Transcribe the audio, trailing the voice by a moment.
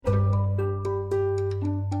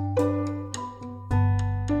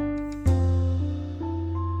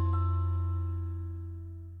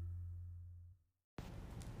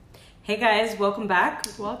Hey guys, welcome back.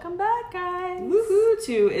 Welcome back, guys. Woohoo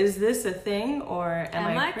to Is This a Thing or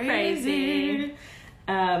Am I Crazy?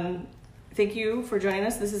 Thank you for joining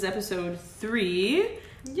us. This is episode 3.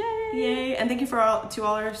 Yay! And thank you to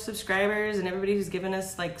all our subscribers and everybody who's given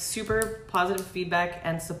us like super positive feedback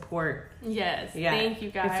and support. Yes, thank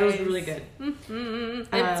you guys. It feels really good.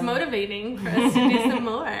 It's motivating for us to do some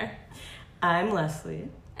more. I'm Leslie.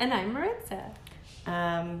 And I'm Maritza.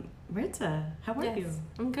 Maritza, how are you?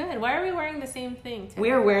 I'm good. Why are we wearing the same thing today? We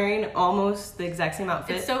are wearing almost the exact same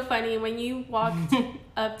outfit. It's so funny. When you walked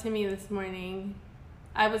up to me this morning,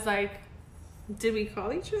 I was like, did we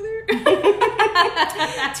call each other?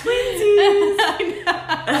 Twinsies!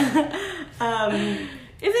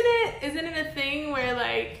 Isn't it a thing where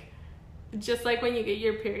like, just like when you get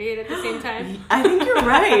your period at the same time? I think you're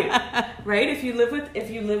right. Right? If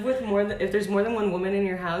there's more than one woman in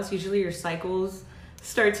your house, usually your cycles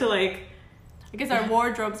start to like. I guess our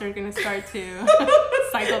wardrobes are gonna start to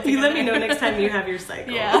cycle together. You let me know next time you have your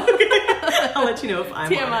cycle. Yeah. I'll let you know if I'm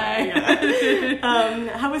TMI.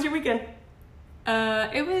 Yeah. How was your weekend?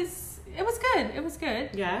 It was good. It was good.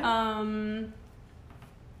 Yeah.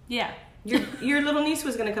 Yeah. Your little niece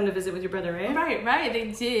was gonna come to visit with your brother, right? Right. They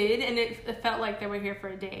did, and it felt like they were here for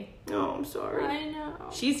a day. Oh, I'm sorry. I know.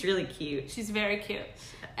 She's really cute. She's very cute,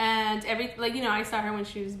 and I saw her when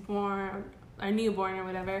she was born, or newborn, or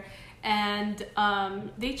whatever, and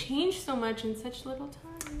they change so much in such little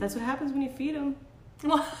time. That's what happens when you feed them.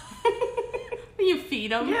 Well, when you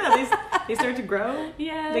feed them. Yeah, they start to grow.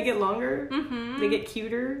 Yeah. They get longer. Mm-hmm. They get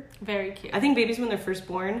cuter. Very cute. I think babies when they're first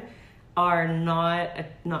born are not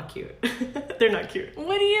cute. They're not cute.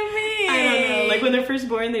 What do you mean? I don't know. Like when they're first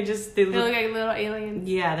born, they look like little aliens.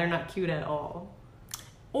 Yeah, they're not cute at all.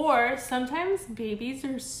 Or sometimes babies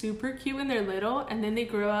are super cute when they're little, and then they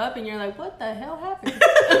grow up, and you're like, "What the hell happened?"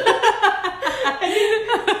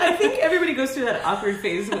 I think everybody goes through that awkward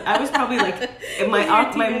phase. I was probably like my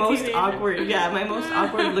most awkward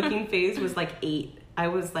looking phase was like 8. I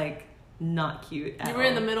was like not cute at all. You were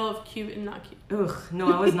in the middle of cute and not cute. Ugh,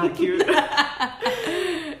 no, I was not cute.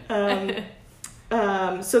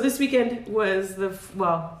 So this weekend was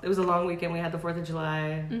it was a long weekend. We had the 4th of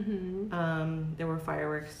July. Mm-hmm. There were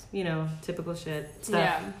fireworks, typical shit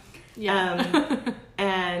stuff. Yeah.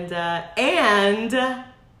 And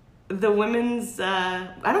the women's,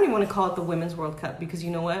 I don't even want to call it the Women's World Cup because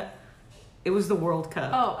you know what? It was the World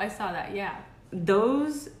Cup. Oh, I saw that, yeah.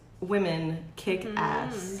 Those women kick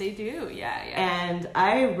ass. They do, yeah. And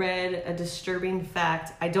I read a disturbing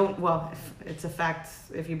fact. It's a fact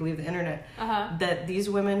if you believe the internet, that these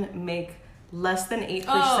women make less than 8%.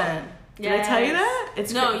 Oh, Did I tell you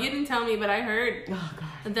that? No, you didn't tell me, but I heard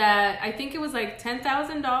that I think it was like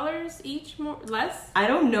 $10,000 each, less. I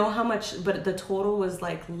don't know how much, but the total was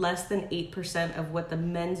like less than 8% of what the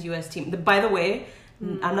men's U.S. team. By the way,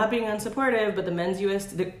 I'm not being unsupportive, but the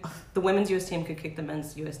women's U.S. team could kick the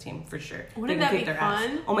men's U.S. team for sure. Wouldn't that be fun?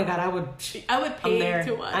 Ass. Oh my god, I would pay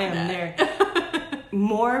to watch. I am there.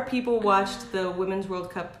 More people watched the Women's World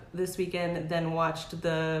Cup this weekend than watched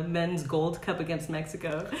the Men's Gold Cup against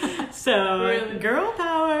Mexico. So, really? Girl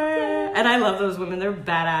power. Yeah. And I love those women. They're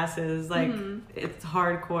badasses. Like, it's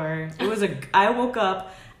hardcore. I woke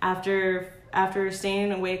up after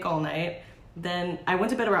staying awake all night. Then I went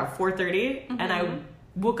to bed around 4:30, and I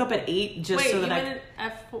woke up at 8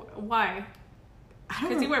 why?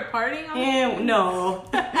 Because you were partying all night? No.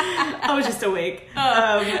 I was just awake.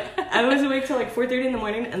 I was awake till like 4:30 in the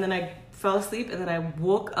morning, and then I fell asleep, and then I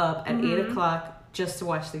woke up at 8 o'clock just to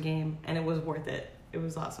watch the game, and it was worth it. It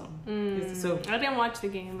was awesome. So I didn't watch the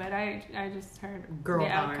game, but I just heard girl the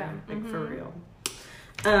power, outcome. like for real.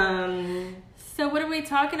 So what are we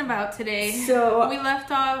talking about today? So we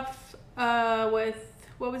left off with,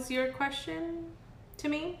 what was your question to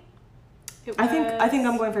me? I think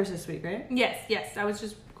I'm going first this week, right? Yes. I was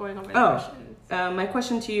just going over the questions. My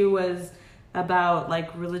question to you was about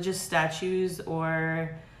like religious statues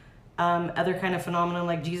or other kind of phenomenon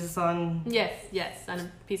like Jesus on... Yes, on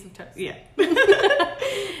a piece of toast. Yeah.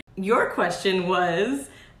 Your question was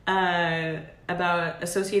about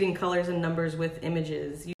associating colors and numbers with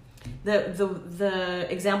images. The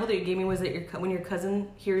example that you gave me was that when your cousin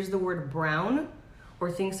hears the word brown or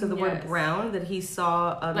thinks of the word brown, that he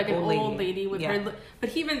saw an old lady with her. But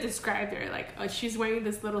he even described her like, she's wearing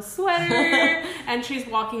this little sweater and she's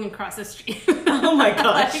walking across the street. Oh my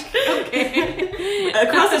gosh. Like, okay.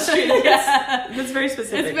 Across the street. That's very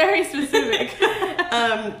specific. It's very specific.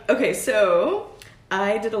 Okay, so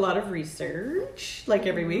I did a lot of research, like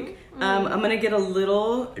every week. I'm going to get a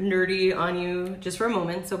little nerdy on you just for a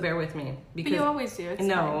moment, so bear with me. Because but you always do. It's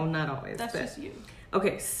no, fine. Not always. That's just you.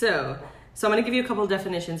 Okay, so So I'm going to give you a couple of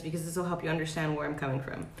definitions because this will help you understand where I'm coming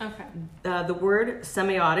from. Okay. The word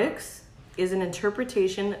semiotics is an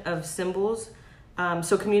interpretation of symbols.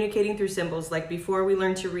 So communicating through symbols, like before we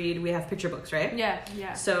learn to read, we have picture books, right?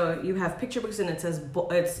 Yeah. So you have picture books and it says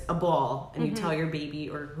it's a ball, and you tell your baby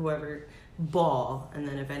or whoever ball, and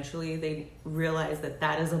then eventually they realize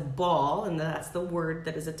that is a ball, and that's the word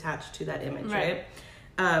that is attached to that image, right?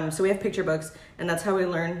 So we have picture books, and that's how we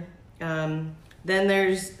learn. Then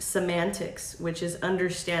there's semantics, which is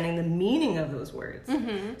understanding the meaning of those words.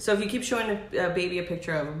 So if you keep showing a baby a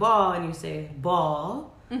picture of a ball and you say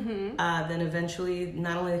ball, then eventually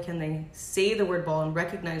not only can they say the word ball and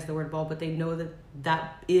recognize the word ball, but they know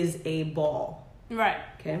that is a ball. Right.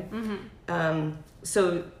 Okay.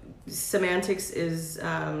 So semantics is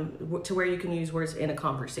to where you can use words in a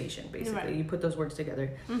conversation, basically. Right. You put those words together.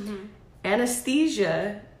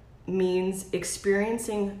 Anesthesia means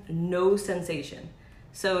experiencing no sensation.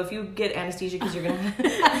 So if you get anesthesia because you're gonna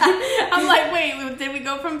I'm like, wait, did we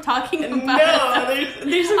go from talking about no,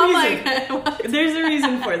 there's a reason. like, there's a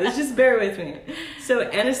reason for this. Just bear with me. So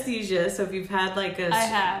anesthesia, so if you've had like I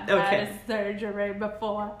have okay. had a surgery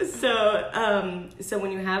before. So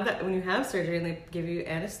when you have surgery and they give you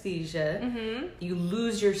anesthesia, you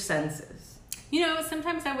lose your senses. You know,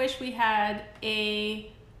 sometimes I wish we had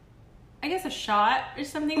a shot or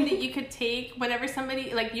something that you could take whenever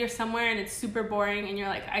somebody, like, you're somewhere and it's super boring and you're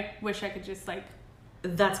like, I wish I could just, like...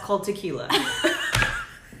 That's called tequila.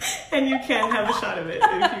 And you can have a shot of it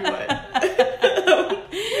if you want.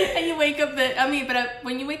 And you wake up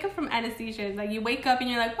when you wake up from anesthesia, it's like you wake up and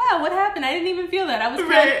you're like, wow, what happened? I didn't even feel that. I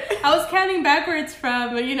was counting backwards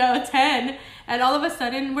from, 10, and all of a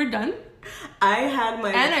sudden we're done.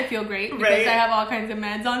 And I feel great because I have all kinds of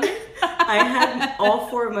meds on me. I had all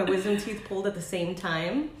 4 of my wisdom teeth pulled at the same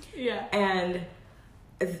time. Yeah. And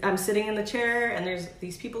I'm sitting in the chair, and there's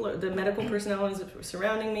these people, the medical personnel is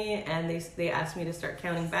surrounding me, and they asked me to start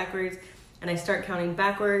counting backwards, and I start counting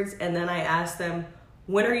backwards, and then I ask them,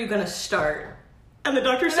 when are you gonna start? And the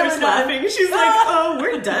doctor starts laughing. She's like, oh,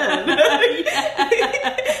 we're done. All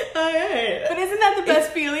right. But isn't that the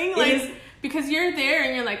best feeling? Like, because you're there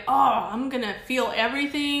and you're like, oh, I'm gonna feel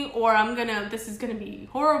everything, or this is gonna be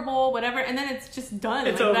horrible, whatever, and then it's just done.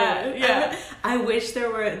 It's like over. That. Yeah. I wish there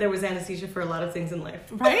was anesthesia for a lot of things in life.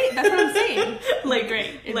 Right? That's what I'm saying. Like,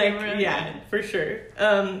 great. Really yeah, good. For sure.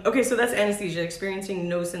 Okay, so that's anesthesia, experiencing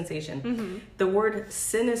no sensation. The word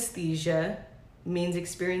synesthesia means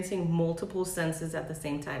experiencing multiple senses at the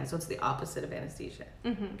same time. So it's the opposite of anesthesia.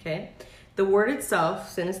 Okay? The word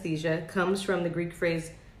itself, synesthesia, comes from the Greek phrase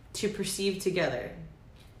to perceive together.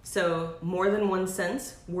 So more than one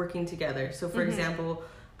sense working together. So for example,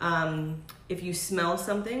 if you smell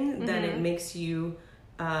something, then it makes you,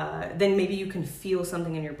 then maybe you can feel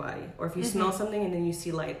something in your body. Or if you smell something and then you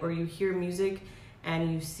see light, or you hear music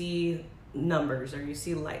and you see numbers, or you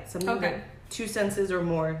see light. Something that 2 senses or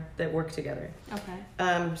more that work together.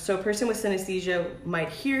 Okay. So a person with synesthesia might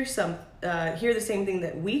hear the same thing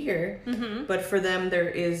that we hear, but for them there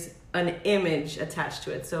is an image attached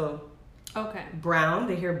to it. So brown,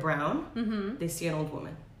 they hear brown, they see an old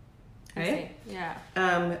woman. Right? Yeah.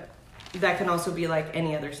 That can also be like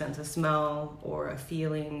any other sense, a smell or a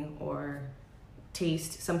feeling or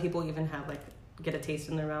taste. Some people even have get a taste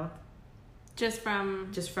in their mouth. Just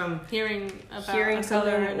from hearing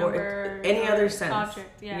something or any other sense.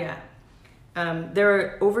 Object, yeah. There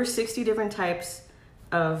are over 60 different types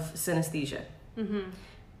of synesthesia.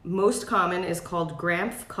 Most common is called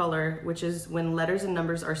Gramph color, which is when letters and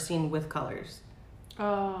numbers are seen with colors.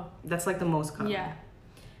 Oh. That's like the most common. Yeah.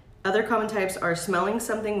 Other common types are smelling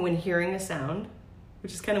something when hearing a sound,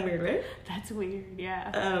 which is kind of weird, right? That's weird,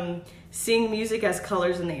 yeah. Seeing music as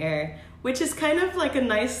colors in the air, which is kind of like a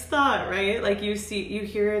nice thought, right? Like you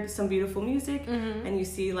hear some beautiful music and you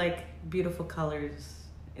see like beautiful colors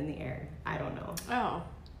in the air. I don't know. Oh.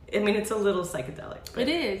 I mean, it's a little psychedelic. It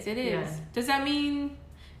is. Yeah. Does that mean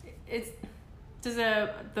does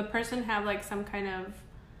the person have like some kind of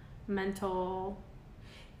mental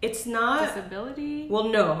it's not disability? Well,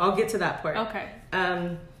 no, I'll get to that part. Okay.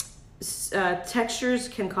 Textures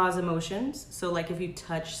can cause emotions. So like if you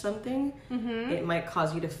touch something, it might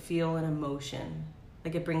cause you to feel an emotion.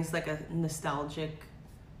 Like it brings like a nostalgic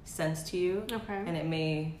sense to you. Okay.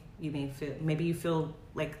 And you feel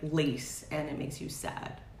like lace and it makes you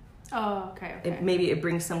sad. Oh, okay. Maybe it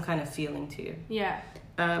brings some kind of feeling to you. Yeah.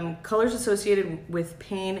 Colors associated with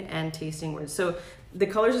pain and tasting words. So the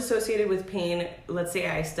colors associated with pain, let's say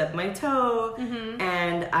I stub my toe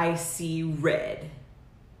and I see red.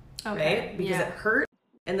 Okay. Right? Because it hurt.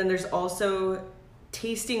 And then there's also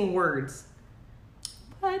tasting words.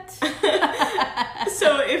 What?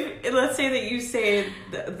 So if let's say that you say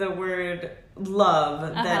the word love,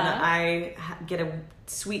 then I get a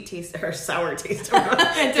sweet taste or sour taste.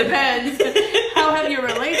 It depends. How have your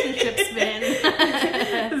relationships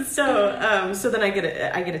been? So then I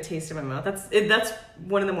get a taste in my mouth. That's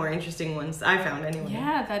one of the more interesting ones I found anyway.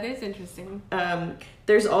 Yeah, that is interesting.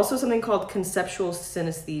 There's also something called conceptual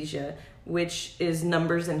synesthesia, which is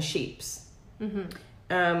numbers and shapes. Mm-hmm.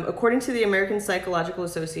 According to the American Psychological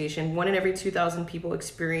Association, 1 in every 2,000 people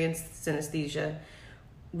experience synesthesia,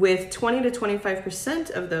 with 20 to 25%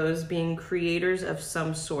 of those being creators of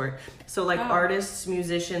some sort. So like artists,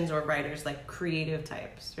 musicians, or writers, like creative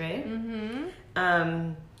types, right?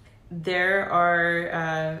 Mm-hmm. There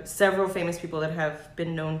are several famous people that have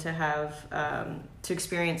been known to have to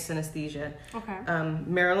experience synesthesia. Okay.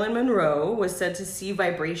 Marilyn Monroe was said to see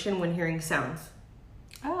vibration when hearing sounds.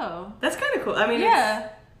 Oh. That's kind of cool. I mean, yeah.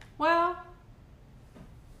 Well,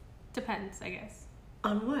 depends, I guess.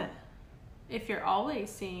 On what? If you're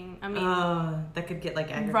always seeing, I mean. That could get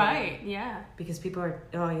like aggravating. Right, yeah. Because people are,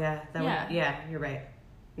 you're right.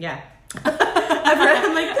 Yeah.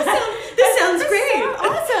 I'm like, this sounds great. So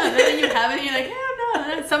awesome. And then you have it and you're like,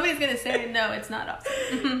 no. Somebody's going to say, no, it's not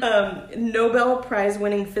awesome. Nobel Prize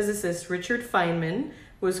winning physicist Richard Feynman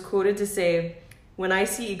was quoted to say, "When I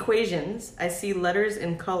see equations, I see letters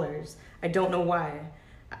and colors. I don't know why.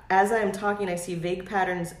 As I am talking, I see vague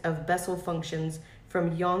patterns of Bessel functions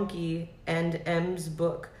from Yonke and M's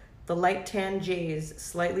book. The light tan J's,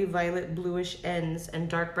 slightly violet bluish N's, and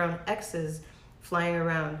dark brown X's flying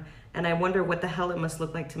around. And I wonder what the hell it must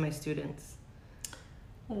look like to my students."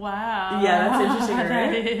 Wow. Yeah, that's interesting,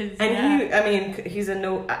 right? That is, and he's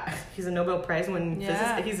a Nobel Prize winning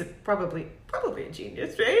physicist. He's probably a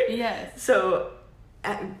genius, right? Yes. So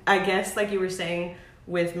I guess, like you were saying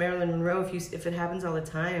with Marilyn Monroe, if it happens all the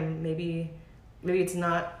time, maybe it's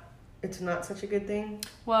not such a good thing.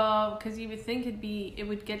 Well, because you would think it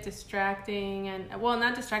would get distracting and, well,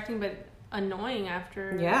 not distracting, but annoying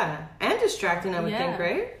after. Yeah, and distracting, I would think,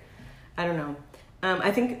 right? I don't know.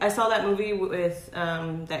 I think I saw that movie with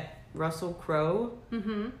that Russell Crowe,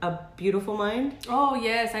 A Beautiful Mind. Oh,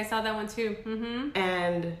 yes, I saw that one too. Mm-hmm.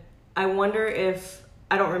 And I wonder if,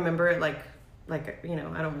 I don't remember it like, I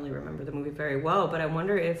don't really remember the movie very well, but I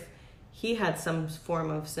wonder if he had some form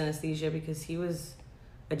of synesthesia because he was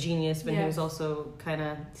a genius, but he was also kind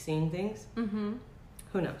of seeing things. Mm-hmm.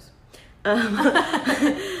 Who knows?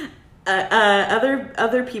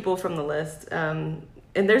 Other people from the list, and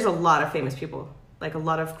there's a lot of famous people, like a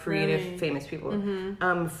lot of creative famous people.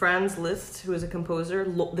 Mm-hmm. Franz Liszt, who is a composer,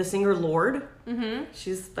 the singer Lorde. Mm-hmm.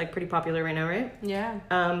 She's like pretty popular right now, right? Yeah.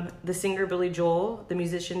 The singer Billy Joel, the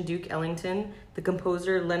musician Duke Ellington, the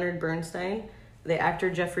composer Leonard Bernstein, the actor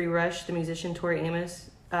Jeffrey Rush, the musician Tori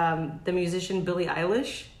Amos, the musician Billie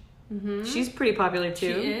Eilish. Mm-hmm. She's pretty popular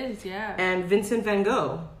too. She is, yeah. And Vincent van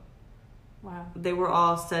Gogh. Wow. They were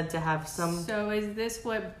all said to have some... So is this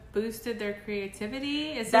what boosted their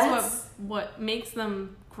creativity? Is this what makes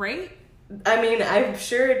them great? I mean, I'm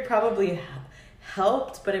sure it probably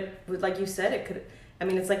helped, but it, like you said, it could... I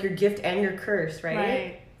mean, it's like your gift and your curse, right?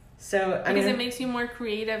 Right. So, because it makes you more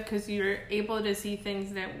creative because you're able to see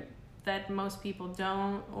things that most people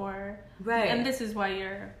don't, or... Right. And this is why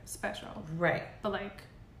you're special. Right.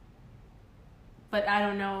 But I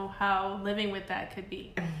don't know how living with that could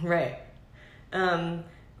be. Right.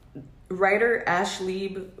 Writer Ash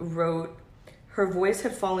Lieb wrote, "Her voice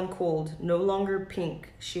had fallen cold, no longer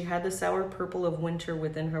pink. She had the sour purple of winter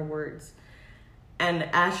within her words." And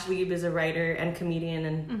Ash Lieb is a writer and comedian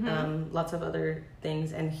and lots of other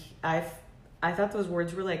things. And I thought those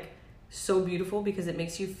words were like so beautiful because it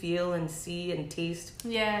makes you feel and see and taste.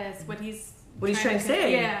 Yes, what he's trying to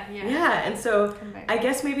say. Yeah. And so I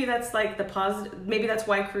guess maybe that's like the positive. Maybe that's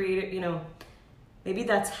why maybe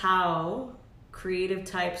that's how creative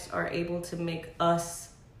types are able to make us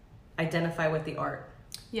identify with the art.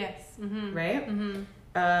 Yes. Mm-hmm. Right?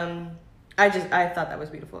 Mm-hmm. I thought that was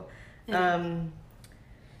beautiful. Yeah.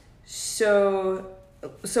 So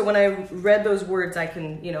when I read those words, I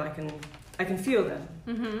can feel them.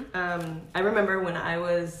 Mm-hmm. I remember when I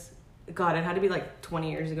was, God, it had to be like 20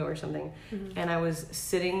 years ago or something. Mm-hmm. And I was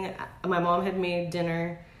sitting, my mom had made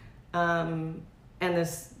dinner, and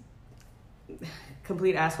this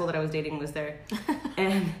complete asshole that I was dating was there.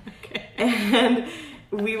 And and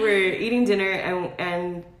we were eating dinner,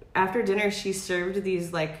 and after dinner she served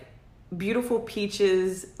these like beautiful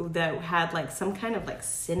peaches that had like some kind of like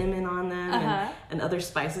cinnamon on them and other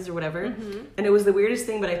spices or whatever. Mm-hmm. And it was the weirdest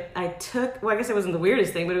thing, but I took, well, I guess it wasn't the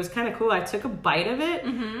weirdest thing, but it was kind of cool. I took a bite of it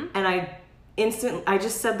and I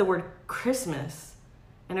just said the word Christmas.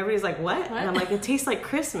 And everybody's like, what? And I'm like, it tastes like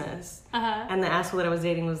Christmas. And the asshole that I was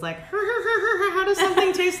dating was like, how does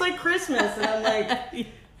something taste like Christmas? And I'm like,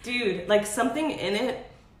 dude, like something in it,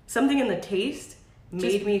 something in the taste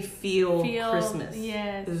made me feel Christmas.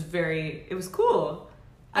 Yes. It was cool.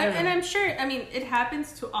 And I'm sure, I mean, it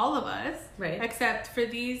happens to all of us. Right. Except for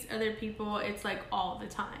these other people, it's like all the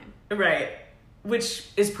time. Right. Which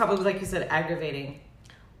is probably, like you said, aggravating.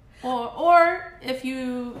 Or if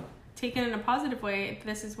you take it in a positive way,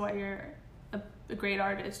 this is why you're a great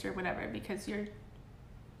artist or whatever, because you're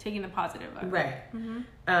taking the positive of it. Right.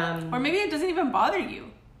 Mm-hmm. Or maybe it doesn't even bother you.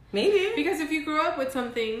 Maybe. Because if you grew up with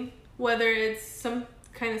something, whether it's some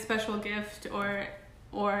kind of special gift or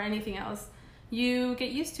anything else, you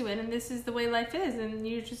get used to it, and this is the way life is, and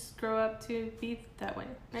you just grow up to be that way,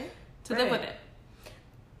 right? To live with it.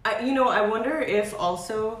 I wonder if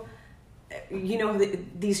also,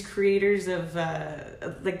 these creators of,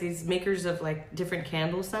 like these makers of like different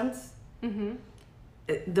candle scents,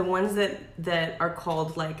 the ones that are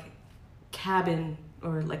called like cabin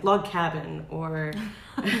or like log cabin or,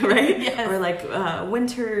 right? Yes. Or like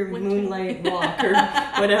winter moonlight walk or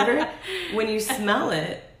whatever. When you smell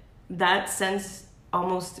it, that sense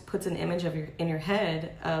almost puts an image in your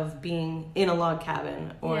head of being in a log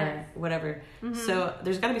cabin or whatever. So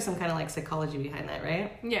there's got to be some kind of like psychology behind that,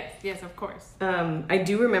 right? Yes, of course. I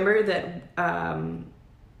do remember that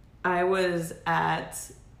I was at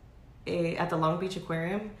the Long Beach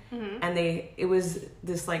Aquarium, and it was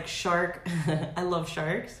this like shark. I love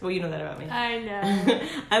sharks. Well, you know that about me. I know.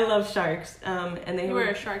 I love sharks. And you were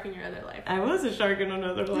a shark in your other life. I was a shark in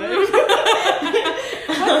another life.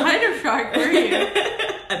 What kind of shark were you?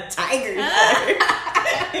 A tiger shark.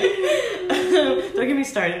 Don't get me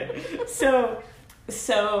started.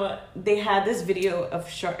 So they had this video of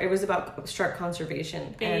shark. It was about shark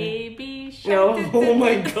conservation. Baby shark. No, oh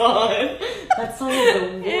my god, that song is the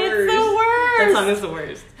worst. It's the worst. That song is the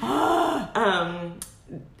worst.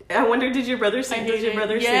 I wonder, did your brother sing? Did your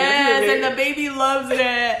brother sing? Yes, and the baby loves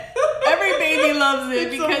it. Every baby loves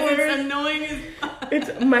it because it's annoying as. It's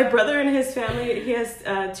my brother and his family. He has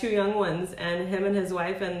 2 young ones, and him and his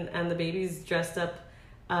wife and the baby's dressed up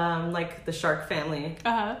like the shark family.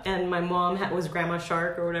 And my mom was Grandma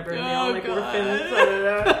Shark or whatever, and they all like orphans.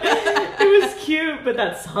 It was cute, but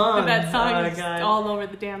that song. Is all over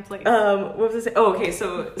the damn place. What was I saying? Oh, okay.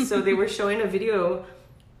 So they were showing a video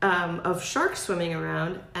of sharks swimming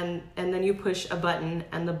around, and then you push a button,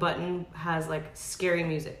 and the button has like scary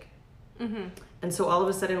music. And so all of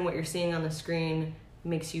a sudden, what you're seeing on the screen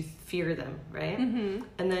makes you fear them, right? And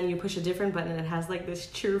then you push a different button, and it has like this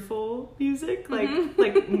cheerful music, like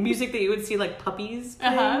music that you would see like puppies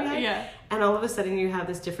playing, right? And all of a sudden, you have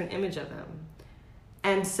this different image of them.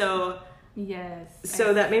 And so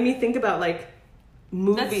that made me think about like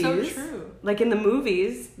movies. That's so true. Like in the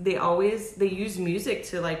movies, they use music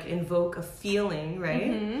to like invoke a feeling,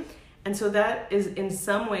 right? And so that is in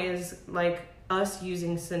some ways like us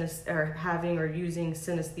using using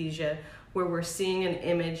synesthesia, where we're seeing an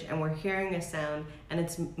image and we're hearing a sound and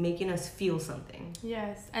it's making us feel something.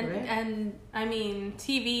 Yes, and I mean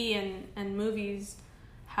TV and movies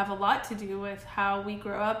have a lot to do with how we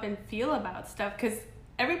grow up and feel about stuff, because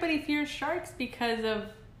everybody fears sharks because of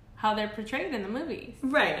how they're portrayed in the movies.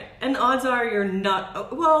 Right. And odds are you're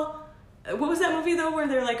not... Well, what was that movie, though, where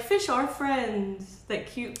they're like, fish are friends? That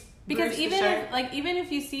cute... Because even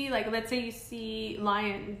if you see, like, let's say you see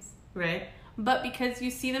lions. Right. But because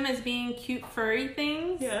you see them as being cute furry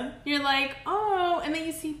things, you're like, oh, and then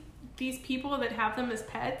you see these people that have them as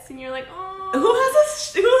pets, and you're like, oh. Who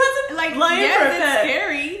has a like, lion for a pet? It's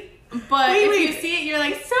scary. But if you see it, you're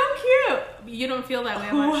like, so cute. You don't feel that way.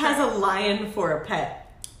 Who has a lion for a pet?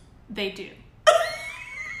 They do.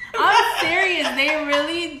 I'm serious. They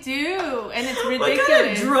really do. And it's ridiculous. What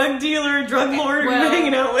kind of drug dealer, drug lord are you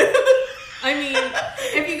hanging out with? I mean,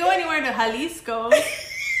 if you go anywhere to Jalisco,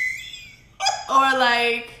 or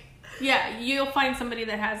like, you'll find somebody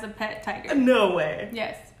that has a pet tiger. No way.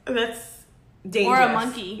 Yes. That's dangerous. Or a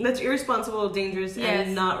monkey. That's irresponsible, dangerous,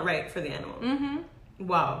 and not right for the animal.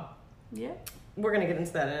 Wow. Yeah. We're going to get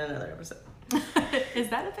into that in another episode. Is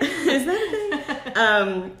that a thing? Is that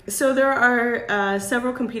a thing? So there are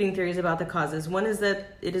several competing theories about the causes. One is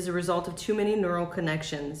that it is a result of too many neural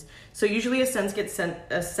connections. So usually a sense gets sent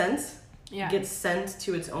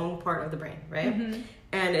to its own part of the brain, right?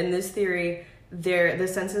 And in this theory, the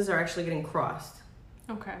senses are actually getting crossed.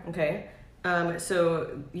 Okay.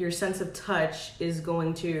 So your sense of touch is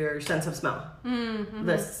going to your sense of smell.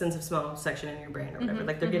 The sense of smell section in your brain or whatever.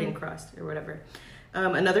 Like they're getting crossed or whatever.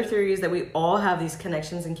 Another theory is that we all have these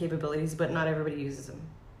connections and capabilities, but not everybody uses them.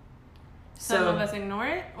 Some of us ignore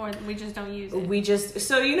it, or we just don't use it. The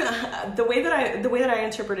way that I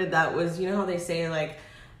interpreted that was, you know how they say like,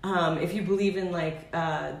 if you believe in like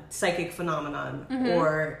psychic phenomenon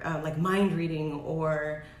or like mind reading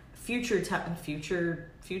or future telling,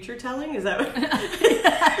 is that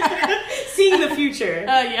seeing the future?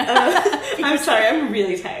 I'm sorry, I'm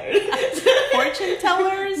really tired. Fortune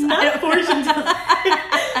tellers, not fortune tellers.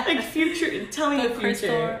 Like future, telling the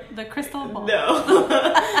future. The crystal ball. No.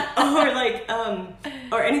 Or like,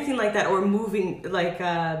 or anything like that, or moving, like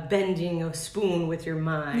bending a spoon with your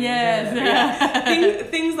mind. Yes.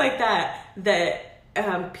 Things like that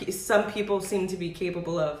some people seem to be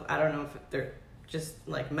capable of. I don't know if they're just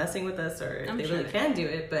like messing with us or if they really can do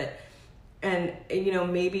it, but. And, you know,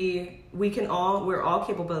 maybe we're all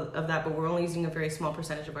capable of that, but we're only using a very small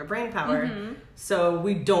percentage of our brain power. So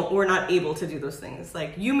we're not able to do those things.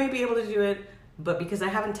 Like, you may be able to do it, but because I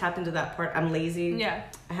haven't tapped into that part, I'm lazy. Yeah.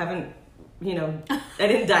 I haven't, you know, I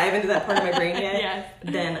didn't dive into that part of my brain yet.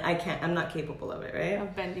 Then I'm not capable of it, right?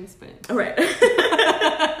 Of bending spoons. Right.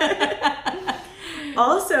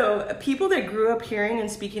 Also, people that grew up hearing and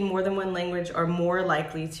speaking more than one language are more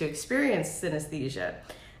likely to experience synesthesia.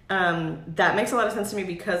 That makes a lot of sense to me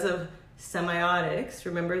because of semiotics.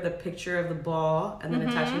 Remember the picture of the ball and then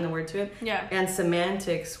attaching the word to it? Yeah. And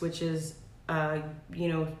semantics, which is, finally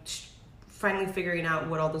figuring out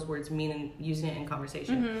what all those words mean and using it in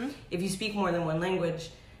conversation. If you speak more than one language,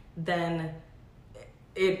 then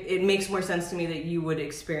it makes more sense to me that you would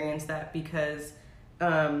experience that because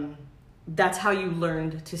that's how you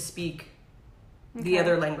learned to speak the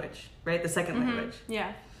other language, right? The second language.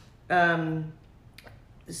 Yeah.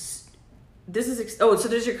 So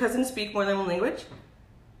does your cousin speak more than one language?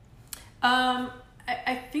 I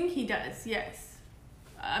think he does, yes.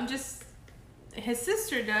 His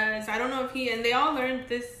sister does. I don't know if and they all learned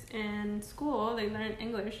this in school. They learn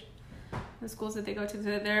English. The schools that they go to,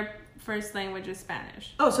 their first language is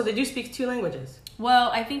Spanish. Oh, so they do speak 2 languages? Well,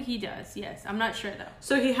 I think he does, yes. I'm not sure, though.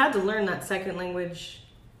 So he had to learn that second language.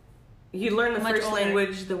 You learn the first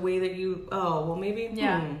language the way that you... Oh, well, maybe?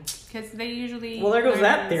 Yeah, because they usually... Well, there goes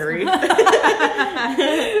that theory.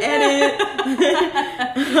 Edit.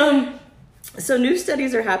 So new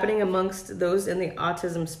studies are happening amongst those in the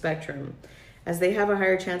autism spectrum, as they have a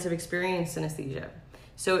higher chance of experiencing synesthesia.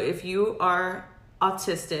 So if you are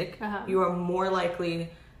autistic, you are more likely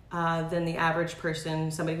than the average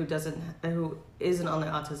person, somebody who isn't on the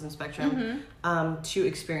autism spectrum, to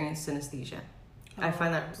experience synesthesia. I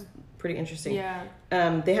find that pretty interesting. Yeah.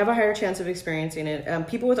 They have a higher chance of experiencing it.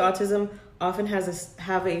 People with autism often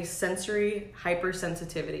have a sensory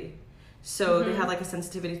hypersensitivity. So they have like a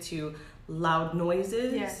sensitivity to loud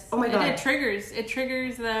noises. Yes. Oh my God. And it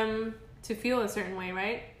triggers them to feel a certain way,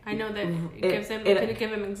 right? I know that it could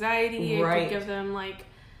give them anxiety. Right. It could give them like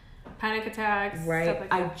panic attacks. Right. Stuff like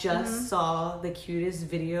that. I just saw the cutest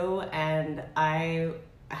video and I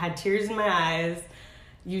had tears in my eyes.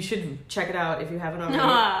 You should check it out if you haven't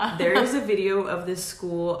already. There is a video of this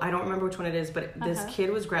school. I don't remember which one it is, but this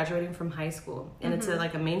kid was graduating from high school. And it's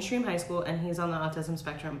like a mainstream high school, and he's on the autism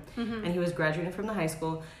spectrum. And he was graduating from the high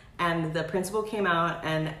school. And the principal came out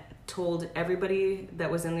and told everybody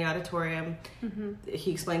that was in the auditorium,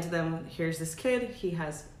 he explained to them, here's this kid. He's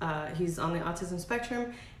on the autism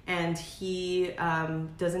spectrum. And he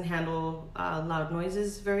doesn't handle loud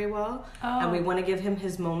noises very well. And we want to give him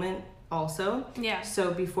his moment also. Yeah.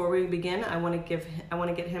 So before we begin, I want to get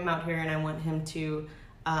him out here, and I want him to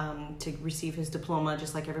receive his diploma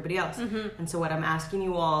just like everybody else. And so what I'm asking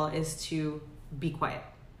you all is to be quiet.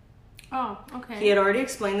 Oh, okay. He had already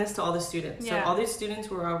explained this to all the students. Yeah. So all these students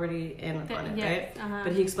were already in on it, right?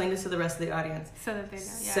 But he explained this to the rest of the audience. So that they know,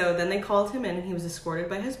 yeah. So then they called him in, and he was escorted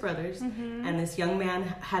by his brothers. And this young man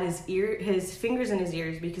had his fingers in his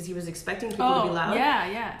ears because he was expecting people to be loud.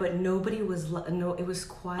 Yeah. But nobody was, it was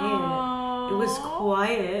quiet. Aww. It was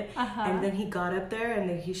quiet. And then he got up there,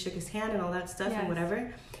 and he shook his hand and all that stuff and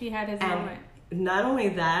whatever. He had his moment. Not only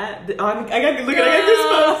that, I got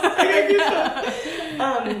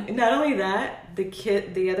goosebumps. Not only that,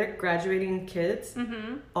 the other graduating kids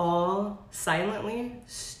all silently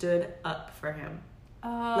stood up for him.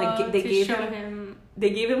 They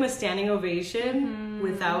gave him a standing ovation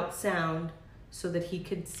without sound, so that he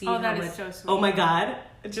could see how much. Is so sweet. Oh my God!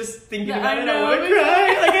 Just thinking about it, I want to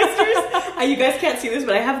cry. Like I seriously, you guys can't see this,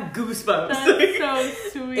 but I have goosebumps. That's so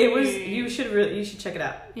sweet. It was. You should check it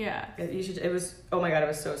out. Yeah. You should. It was. Oh my God! It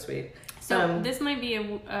was so sweet. So this might be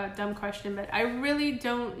a dumb question, but I really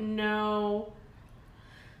don't know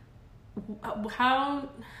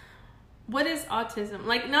what is autism?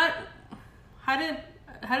 Like, not how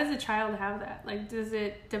does a child have that? Like, does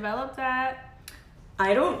it develop that?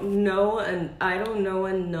 I don't know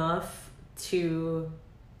enough to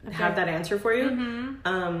have that answer for you.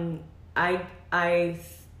 Mm-hmm. I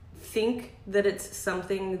think that it's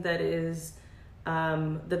something that is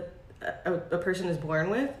a person is born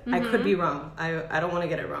with. Mm-hmm. I could be wrong. I don't want to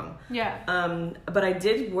get it wrong. Yeah. But I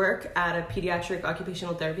did work at a pediatric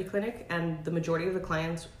occupational therapy clinic, and the majority of the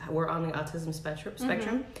clients were on the autism spectrum,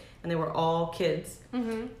 mm-hmm. and they were all kids.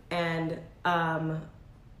 Mm-hmm. And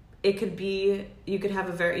it could be you could have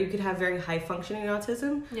very high functioning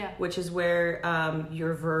autism, which is where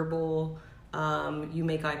you're verbal, you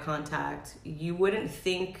make eye contact. You wouldn't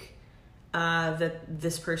think that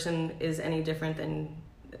this person is any different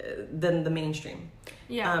than the mainstream.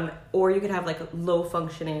 Or you could have like low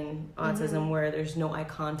functioning autism, mm-hmm. where there's no eye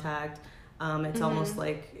contact. It's mm-hmm. almost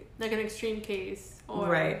like an extreme case.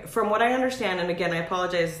 Right. From what I understand, and again, I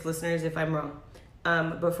apologize, listeners, if I'm wrong.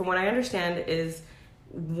 But from what I understand is,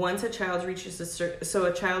 once a child reaches so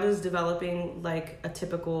a child is developing like a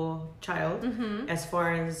typical child, mm-hmm. as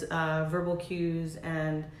far as verbal cues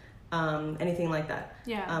and anything like that.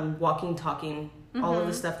 Walking, talking, mm-hmm. all of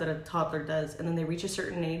the stuff that a toddler does. And then they reach a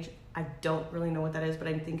certain age. I don't really know what that is, but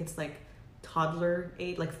I think it's like toddler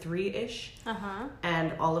age, like 3-ish. Uh-huh.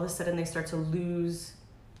 And all of a sudden they start to lose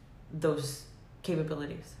those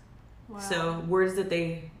capabilities. Wow. So words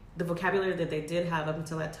the vocabulary that they did have up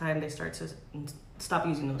until that time, they start to stop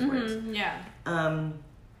using those mm-hmm. words. Yeah.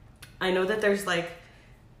 I know that there's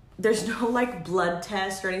no like blood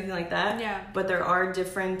test or anything like that. Yeah. But there are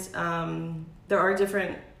different,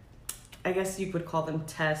 I guess you would call them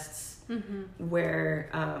tests, mm-hmm. where,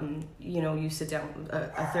 you sit down,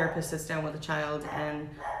 a therapist sits down with a child and,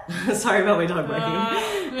 sorry about my dog barking.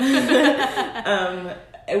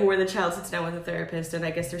 Where the child sits down with a therapist, and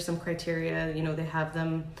I guess there's some criteria, they have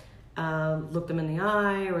them look them in the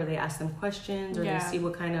eye, or they ask them questions, or they see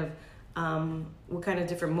what kind of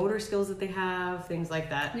different motor skills that they have, things like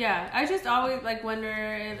that. Yeah, I just always wonder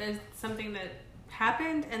if it's something that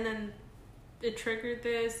happened and then it triggered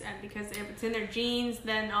this, and because if it's in their genes,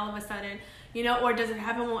 then all of a sudden, or does it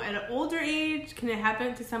happen at an older age? Can it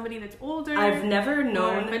happen to somebody that's older? I've never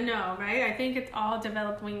known. But no, right? I think it's all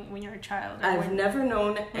developed when you're a child. I've never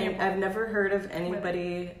known, and I've never heard of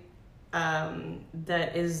anybody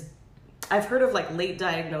that is... I've heard of late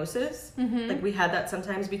diagnosis. Mm-hmm. We had that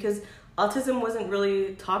sometimes because autism wasn't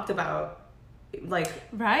really talked about.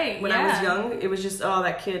 Right. When I was young, it was just,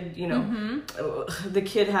 that kid, mm-hmm. the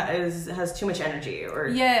kid has too much energy, or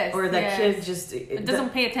that kid just it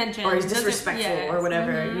doesn't pay attention, or is disrespectful, or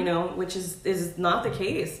whatever, mm-hmm. Which is not the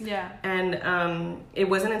case. Yeah. And it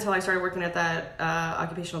wasn't until I started working at that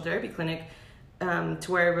occupational therapy clinic to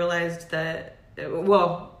where I realized that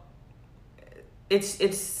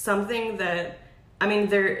it's something that, I mean,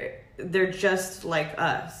 they're just like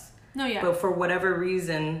us. No, yeah. But for whatever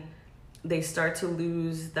reason, they start to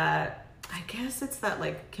lose that. I guess it's that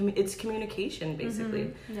it's communication,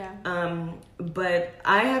 basically. Mm-hmm. Yeah. But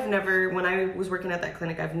I have never, when I was working at that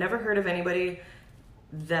clinic, I've never heard of anybody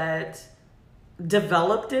that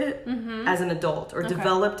developed it mm-hmm. as an adult, or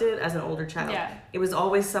developed it as an older child. Yeah. It was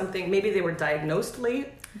always something. Maybe they were diagnosed late,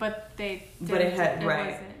 but it right.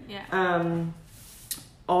 Wasn't. Yeah.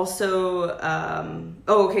 Also,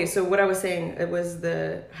 okay, so what I was saying, it was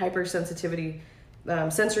the hypersensitivity,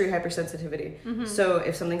 sensory hypersensitivity. Mm-hmm. So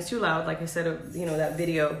if something's too loud, like I said, that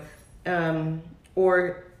video,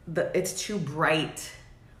 or it's too bright,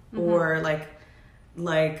 mm-hmm. or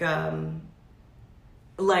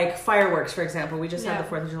like fireworks, for example. We just had the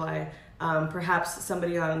 4th of July. Perhaps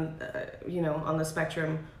somebody on on the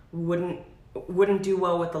spectrum wouldn't do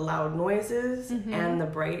well with the loud noises mm-hmm. and the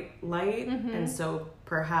bright light, mm-hmm. and so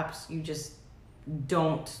perhaps you just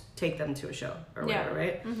don't take them to a show or whatever,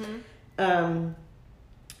 right? Mm-hmm.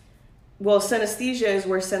 Well, synesthesia is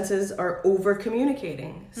where senses are over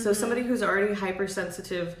communicating. So mm-hmm. somebody who's already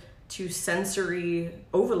hypersensitive to sensory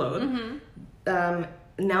overload, mm-hmm.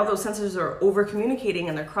 Now those senses are over communicating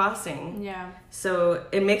and they're crossing. Yeah. So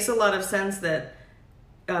it makes a lot of sense that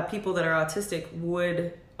people that are autistic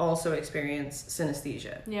would also experience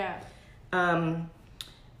synesthesia. Yeah.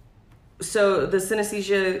 So the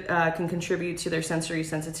synesthesia can contribute to their sensory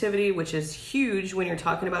sensitivity, which is huge when you're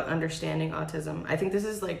talking about understanding autism. I think this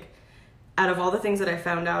is out of all the things that I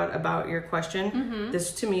found out about your question, mm-hmm.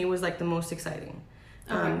 this to me was the most exciting.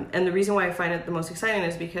 Okay. And the reason why I find it the most exciting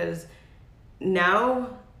is because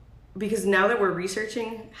now that we're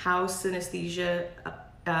researching how synesthesia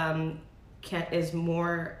is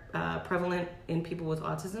more prevalent in people with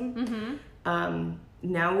autism, mm-hmm.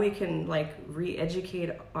 Now we can re-educate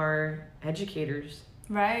our educators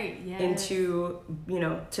Right, yes. Into,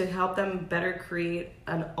 to help them better create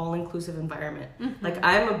an all-inclusive environment. Like,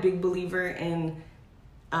 I'm a big believer in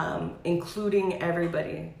including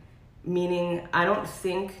everybody, meaning I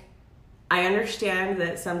understand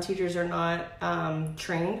that some teachers are not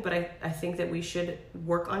trained, but I think that we should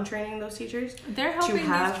work on training those teachers. They're helping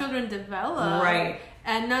these children develop. Right.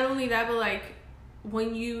 And not only that, but like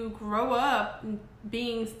when you grow up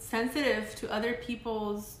being sensitive to other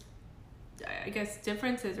people's, I guess,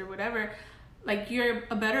 differences or whatever, like you're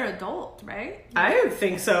a better adult, right? I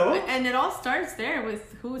think so. And it all starts there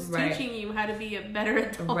with who's teaching you how to be a better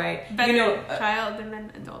adult, right? Better child and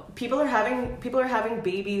then adult. People are having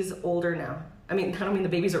babies older now. I mean, I don't mean the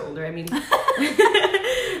babies are older. I mean,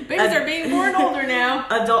 babies are being born older now.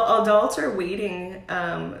 Adults are waiting.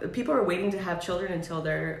 People are waiting to have children until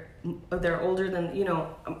they're older than,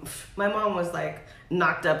 my mom was like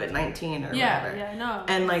knocked up at 19 or whatever. Yeah, no.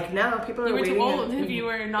 And like now people are waiting. You were too old if you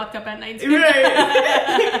were knocked up at 19. Right.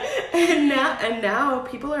 and now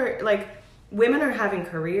people are like, women are having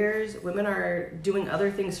careers, women are doing other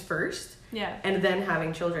things first. Yeah. And then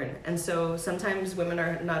having children. And so sometimes women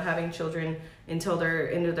are not having children until they're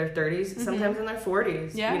into their 30s, sometimes in their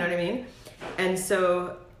 40s. Yeah. You know what I mean? And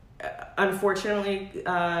so unfortunately,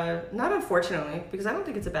 not unfortunately, because I don't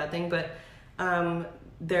think it's a bad thing, but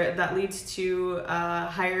that leads to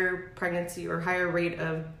higher pregnancy or higher rate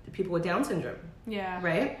of people with Down syndrome. Yeah.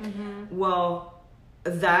 Right? Well,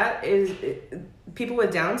 that is, people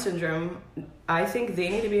with Down syndrome, I think they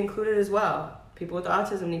need to be included as well. People with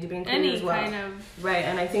autism need to be included as well. Right,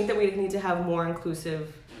 and I think that we need to have more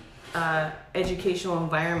inclusive educational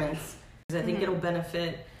environments, because I think it'll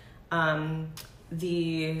benefit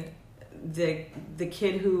the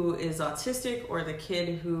kid who is autistic, or the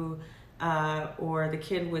kid who or the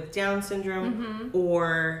kid with Down syndrome,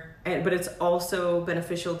 but it's also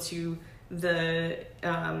beneficial to the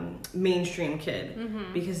mainstream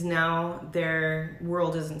kid, because now their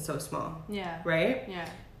world isn't so small. Yeah. Right? Yeah.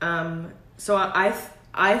 So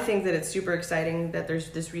I think that it's super exciting that there's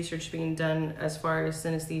this research being done as far as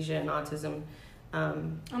synesthesia and autism.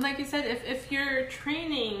 And like you said, if you're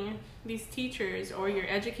training these teachers or you're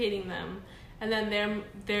educating them, and then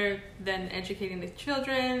they're then educating the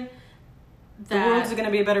children, the world's going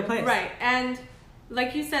to be a better place. Right. And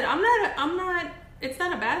like you said, I'm not, it's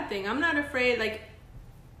not a bad thing. I'm not afraid. Like,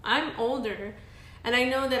 I'm older, and I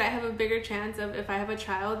know that I have a bigger chance of, if I have a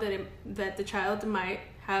child, that the child might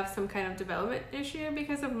have some kind of development issue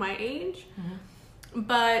because of my age.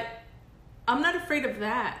 But I'm not afraid of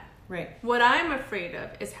that. Right. What I'm afraid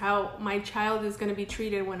of is how my child is going to be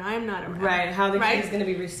treated when I'm not around. Right. How the kid is going to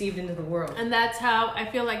be received into the world. And that's how I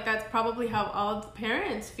feel like that's probably how all the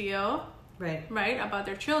parents feel. Right. Right. About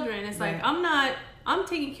their children. It's like, I'm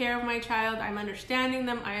taking care of my child. I'm understanding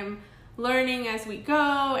them. I am learning as we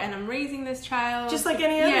go, and I'm raising this child. Just like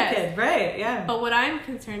any other kid. Right. Yeah. But what I'm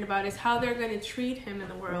concerned about is how they're going to treat him in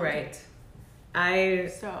the world. Right.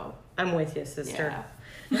 I'm with you, sister.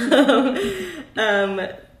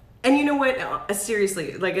 Yeah. And you know what?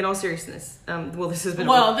 Seriously, like, in all seriousness, this has been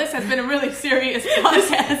this has been a really serious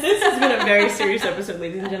podcast. This has been a very serious episode,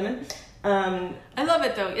 ladies and gentlemen. I love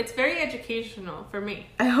it though. It's very educational for me.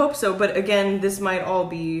 I hope so, but again, this might all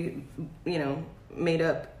be, made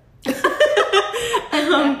up. So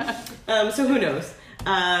who knows?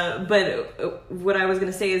 But what I was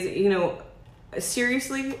gonna say is,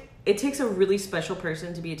 seriously, it takes a really special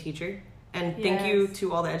person to be a teacher. And thank you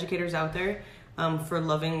to all the educators out there for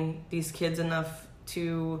loving these kids enough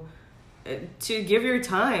to give your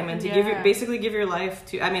time and to give your life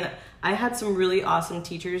to. I mean, I had some really awesome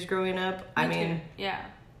teachers growing up. Me too.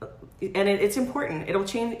 And it's important. It'll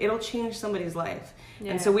change somebody's life.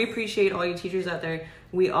 Yes. And so we appreciate all you teachers out there.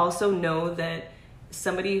 We also know that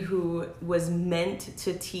somebody who was meant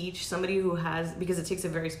to teach, somebody who has, because it takes a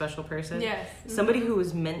very special person. Yes. Somebody who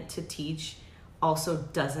was meant to teach also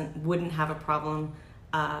wouldn't have a problem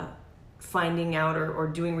finding out or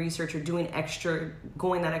doing research or going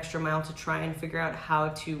that extra mile to try and figure out how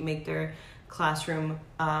to make their classroom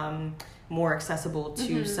more accessible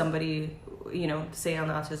to somebody, say on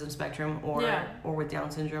the autism spectrum or with Down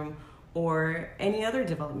syndrome or any other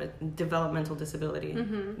developmental disability,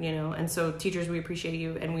 and so teachers, we appreciate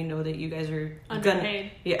you, and we know that you guys are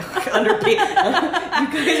underpaid. Underpaid. You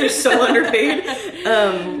guys are so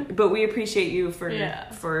underpaid, but we appreciate you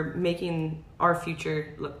for making our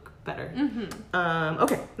future look better.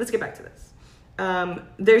 Okay, let's get back to this.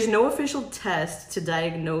 There's no official test to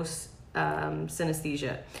diagnose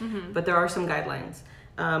synesthesia, but there are some guidelines.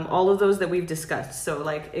 All of those that we've discussed. So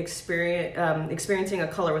like experiencing a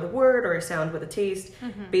color with a word or a sound with a taste,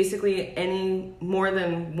 basically any more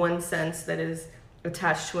than one sense that is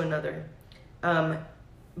attached to another.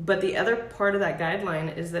 But the other part of that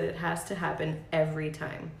guideline is that it has to happen every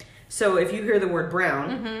time. So if you hear the word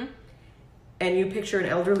brown and you picture an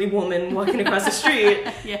elderly woman walking across the street,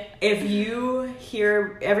 if you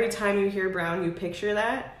hear, every time you hear brown, you picture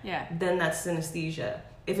that, then that's synesthesia.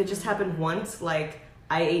 If it just happened once, like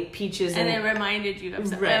I ate peaches and it reminded you of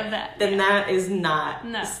that, then that is not,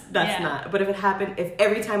 that's not. But if it happened, if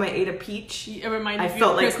every time I ate a peach, it reminded I you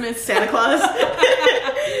felt of like Christmas. Santa Claus,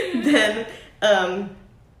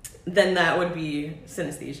 then that would be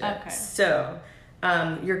synesthesia. Okay. So,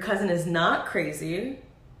 your cousin is not crazy.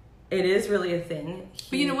 It is really a thing.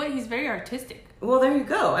 But you know what? He's very artistic. Well, there you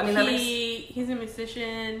go. I mean, he's a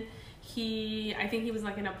musician. I think he was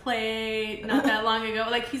like in a play not that long ago.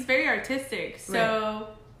 Like, he's very artistic. So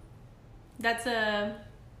that's a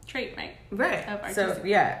trait, right? Right. Of artistic. So,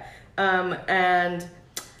 yeah. And...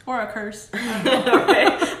 Or a curse.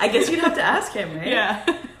 Right? I guess you'd have to ask him, right? Yeah.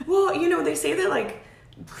 Well, you know, they say that, like,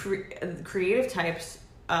 creative types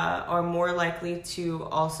are more likely to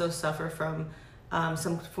also suffer from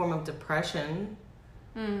some form of depression.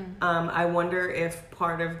 I wonder if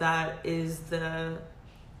part of that is the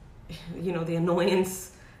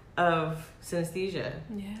annoyance of synesthesia.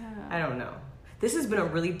 Yeah. I don't know. This has been a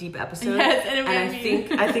really deep episode. Yes, and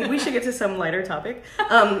I think we should get to some lighter topic.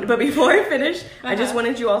 But before I finish, I just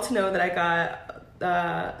wanted you all to know that I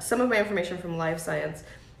got some of my information from Live Science,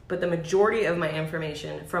 but the majority of my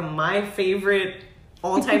information from my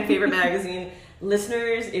all-time favorite magazine.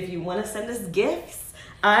 Listeners, if you want to send us gifts,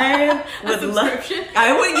 I would love.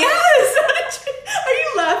 I would. Yes. Are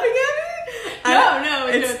you laughing at me? No.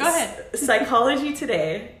 Go ahead. Psychology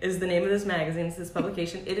Today is the name of this magazine. It's this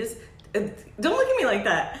publication. It is. Don't look at me like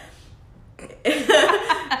that.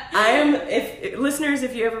 Listeners,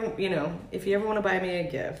 if you ever want to buy me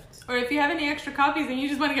a gift, or if you have any extra copies and you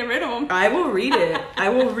just want to get rid of them, I will read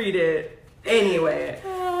it. Anyway,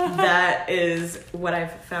 that is what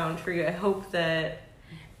I've found for you. I hope that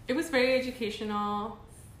it was very educational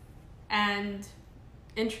and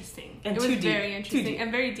interesting. And it was deep. Very interesting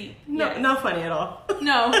and very deep. No, not funny at all.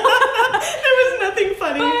 No. There was nothing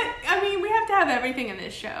funny. But, I mean, we have to have everything in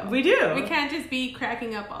this show. We do. We can't just be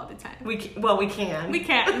cracking up all the time. We can. We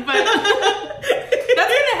can, but that's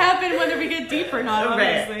going to happen whether we get deep or not,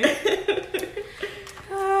 obviously.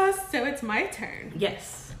 Right. So it's my turn.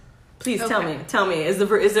 Yes. Please tell me. Is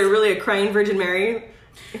there really a crying Virgin Mary?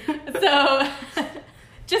 So,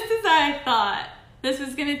 just as I thought, this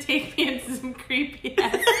was going to take me into some creepy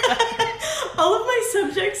ass stuff. All of my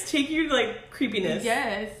subjects take you to, like, creepiness.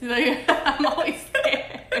 Yes. Like, I'm always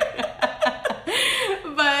scared.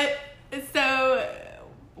 But, so,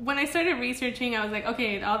 when I started researching, I was like,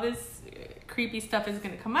 okay, all this creepy stuff is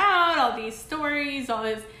going to come out, all these stories, all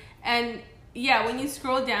this, and yeah, when you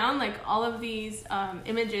scroll down, like, all of these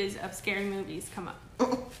images of scary movies come up.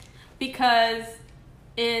 Because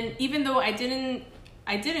even though I didn't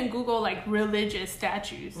Google, like, religious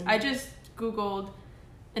statues. I just Googled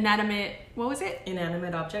inanimate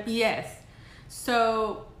objects? Yes.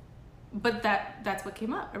 So, but that's what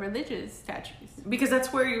came up, religious statues. Because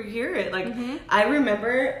that's where you hear it. Like, I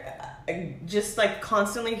remember just, like,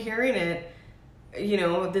 constantly hearing it. You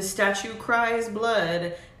know, the statue cries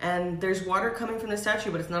blood, and there's water coming from the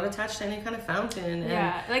statue, but it's not attached to any kind of fountain.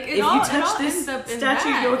 Yeah, like, if you touch this statue,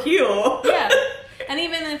 you'll heal. Yeah, and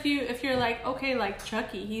even if you're like, okay, like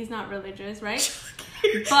Chucky, he's not religious, right?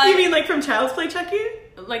 But you mean like from Child's Play Chucky?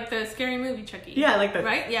 Like the scary movie Chucky. Yeah, like the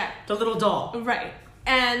right, yeah, the little doll. Right,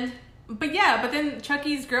 but then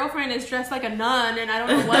Chucky's girlfriend is dressed like a nun, and I don't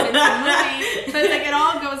know what in the movie. So it's like it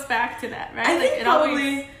all goes back to that, right? I think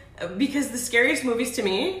probably. Because the scariest movies to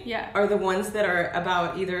me are the ones that are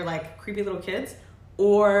about either like creepy little kids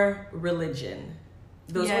or religion.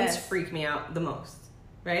 Those ones freak me out the most,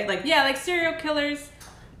 right? Like like serial killers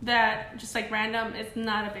that just like random, it's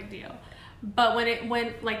not a big deal. But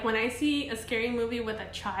when I see a scary movie with a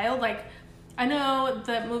child, like I know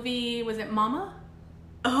the movie, was it Mama?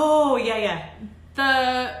 Oh yeah.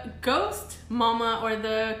 The ghost Mama or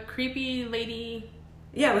the creepy lady.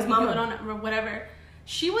 Yeah, it was Mama or whatever.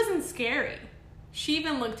 She wasn't scary. She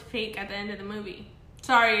even looked fake at the end of the movie.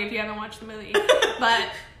 Sorry if you haven't watched the movie. But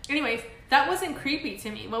anyways, that wasn't creepy to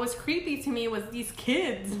me. What was creepy to me was these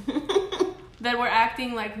kids that were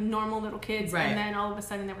acting like normal little kids. Right. And then all of a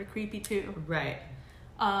sudden they were creepy too. Right.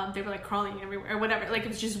 They were like crawling everywhere or whatever. Like it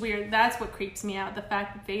was just weird. That's what creeps me out. The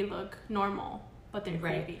fact that they look normal, but they're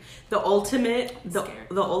creepy. The ultimate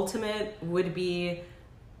would be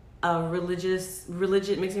a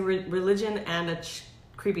religion mixing religion and a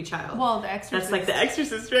creepy child. Well, The Exorcist. That's like The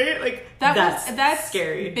Exorcist, right? Like that's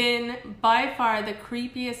scary. Been by far the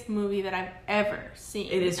creepiest movie that I've ever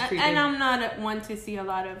seen. It is creepy. And I'm not one to see a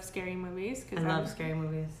lot of scary movies. I love scary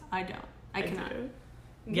movies. I don't. I cannot. Do.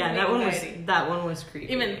 Yeah, that one was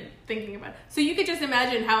creepy. Even thinking about it. So you could just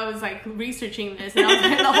imagine how I was like researching this, and I was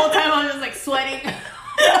like, the whole time I was just like sweating. I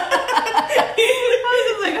was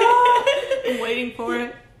just like, oh, I'm waiting for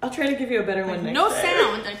it. I'll try to give you a better one next No time.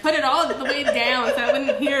 sound. I put it all the way down so I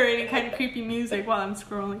wouldn't hear any kind of creepy music while I'm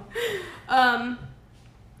scrolling.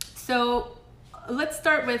 So let's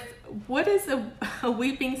start with, what is a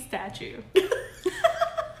weeping statue?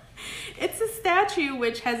 It's a statue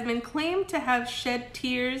which has been claimed to have shed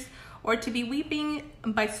tears or to be weeping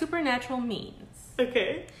by supernatural means.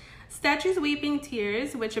 Okay. Statues weeping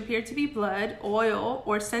tears, which appear to be blood, oil,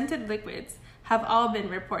 or scented liquids, have all been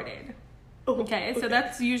reported. Okay, so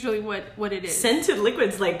that's usually what it is. Scented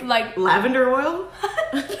liquids, like lavender oil?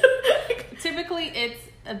 Typically, it's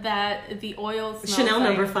that the oil smells Chanel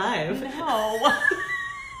like... No. 5. No.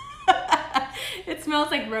 It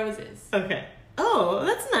smells like roses. Okay. Oh,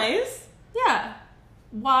 that's nice. Yeah.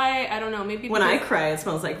 Why? I don't know. Maybe when I cry, it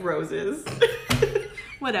smells like roses.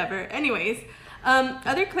 Whatever. Anyways,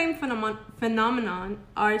 other claimed phenomenon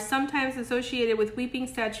are sometimes associated with weeping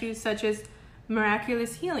statues, such as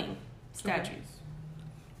miraculous healing statues.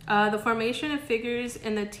 Okay. The formation of figures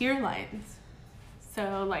in the tear lines.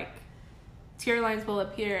 So, like, tear lines will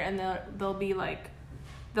appear, and there'll be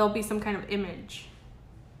some kind of image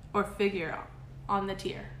or figure on the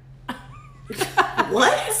tear.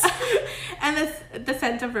 What? And the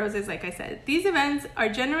scent of roses, like I said. These events are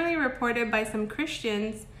generally reported by some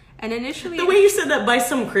Christians, and initially... The way you said that, by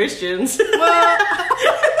some Christians. Well...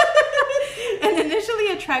 and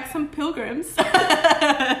initially attract some pilgrims,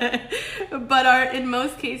 but are in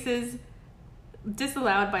most cases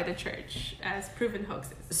disallowed by the church as proven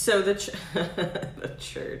hoaxes. So the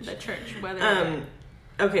church. The church, whether...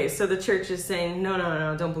 Okay, so the church is saying, no,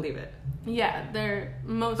 don't believe it. Yeah, they're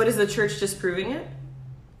most... But is the church disproving it?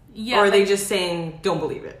 Yeah. Or are they just saying, don't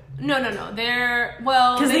believe it? No. They're,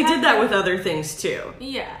 well... Because they did that with other things, too.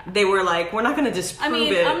 Yeah. They were like, we're not going to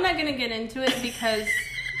disprove it. I'm not going to get into it because...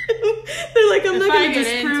 They're like, I'm not going to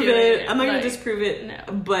disprove it. I'm not going to disprove it. No.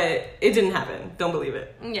 But it didn't happen. Don't believe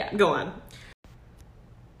it. Yeah. Go on.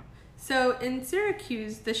 So, in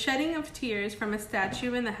Syracuse, the shedding of tears from a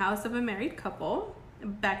statue in the house of a married couple...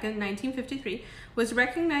 back in 1953, was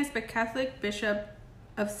recognized by Catholic Bishop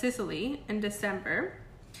of Sicily in December.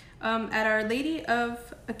 At Our Lady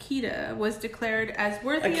of Akita was declared as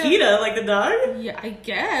worthy Akita, like the dog? Yeah, I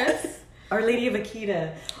guess. Our Lady of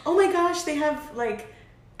Akita. Oh my gosh, they have like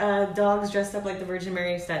dogs dressed up like the Virgin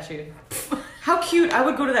Mary statue. How cute. I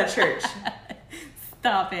would go to that church.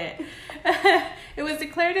 Stop it. It was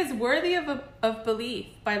declared as worthy of belief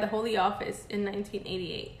by the Holy Office in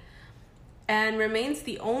 1988. And remains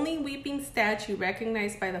the only weeping statue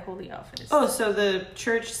recognized by the Holy Office. Oh, so the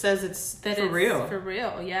church says it's real. For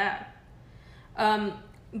real, yeah.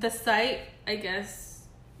 The site, I guess,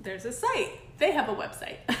 there's a site. They have a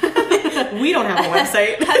website. We don't have a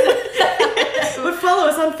website. But follow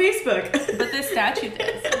us on Facebook. But this statue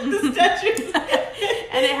does. The statue.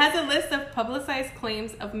 And it has a list of publicized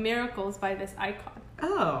claims of miracles by this icon.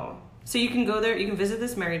 Oh. So you can go there, you can visit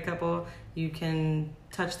this married couple, you can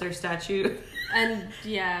touch their statue. And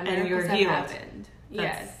yeah, miracles have happened.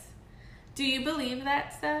 Yes. Do you believe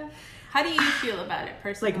that stuff? How do you feel about it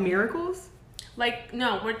personally? Like miracles? Like,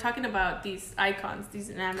 no, we're talking about these icons, these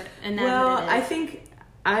inanimate Well,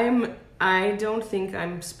 I don't think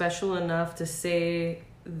I'm special enough to say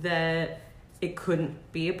that it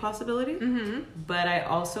couldn't be a possibility. Mm-hmm. But I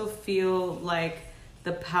also feel like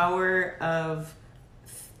the power of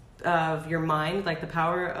your mind, like the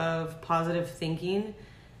power of positive thinking,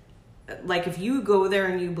 like if you go there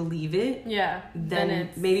and you believe it, then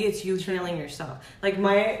maybe it's you healing yourself. Like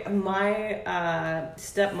my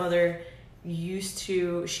stepmother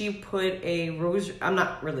she put a rosary. I'm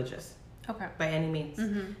not religious, okay, by any means.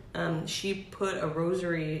 Mm-hmm. She put a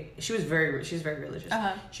rosary. She's very religious.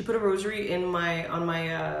 Uh-huh. She put a rosary on my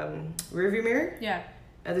rearview mirror. Yeah,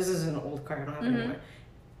 this is an old car. I don't have it anymore.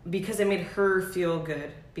 Because it made her feel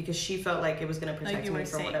good, because she felt like it was going to protect me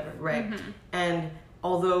from whatever, right? Mm-hmm. And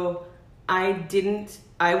although I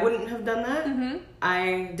wouldn't have done that. Mm-hmm.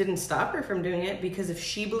 I didn't stop her from doing it, because if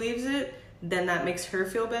she believes it, then that makes her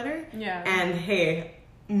feel better. Yeah. And hey,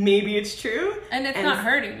 maybe it's true. And it's not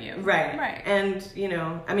hurting you. Right. Right. And,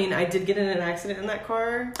 I mean, I did get in an accident in that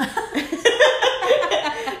car.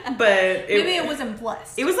 But maybe it wasn't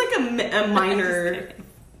blessed. It was like a minor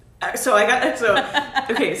So I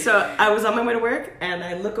was on my way to work, and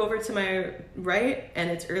I look over to my right, and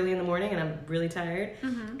it's early in the morning, and I'm really tired.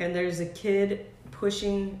 Mm-hmm. And there's a kid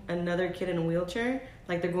pushing another kid in a wheelchair.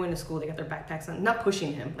 Like, they're going to school, they got their backpacks on. Not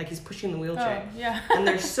pushing him, like he's pushing the wheelchair. Oh, yeah. And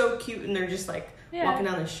they're so cute, and they're just like walking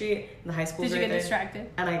down the street, and the high school's right there. Did you get distracted?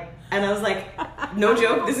 And I was like, no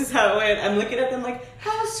joke, this is how it went. I'm looking at them like,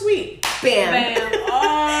 how sweet. Bam. Bam.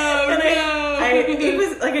 Oh, and no. It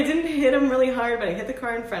was like, I didn't hit him really hard, but I hit the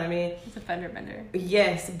car in front of me. It's a fender bender.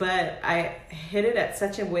 Yes, but I hit it at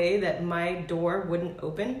such a way that my door wouldn't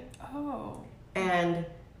open. Oh. And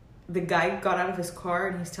the guy got out of his car,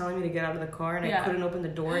 and he's telling me to get out of the car, and I couldn't open the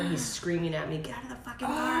door, and he's screaming at me, get out of the fucking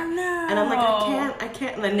car. No. And I'm like, I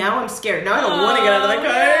can't. And then now I'm scared. Now I don't want to get out of the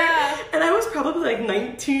car. Yeah. And I was probably like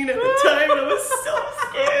 19 at the time, and I was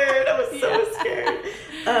so scared.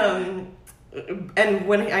 And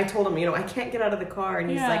when I told him, I can't get out of the car, and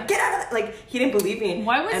he's like, get out of it. Like, he didn't believe me.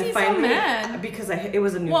 Why was he so mad? Because it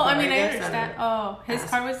was a new car. Well, I understand. His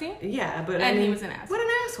car was new? Yeah, but he was an asshole. What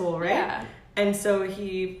an asshole, right? Yeah. And so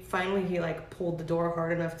he like pulled the door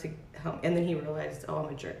hard enough to help, and then he realized, I'm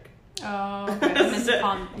a jerk. Oh, okay.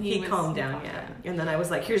 So he calmed down, yeah. And then I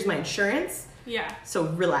was like, here's my insurance. Yeah. So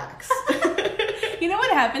relax. You know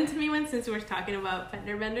what happened to me once, since we're talking about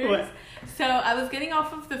fender benders? What? So I was getting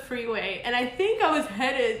off of the freeway, and I think I was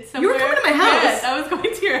headed somewhere. You were coming to my house. Yes, I was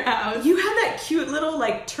going to your house. You had that cute little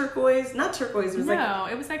like turquoise, not turquoise. It was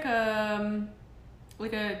it was like a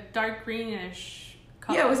dark greenish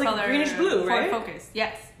color. Yeah, it was like color, greenish blue, right? Ford Focus.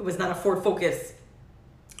 Yes. It was not a Ford Focus.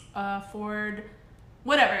 Ford,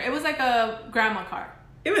 whatever. It was like a grandma car.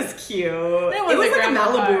 It was cute. It was like a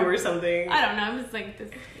Malibu car. Or something. I don't know. It was like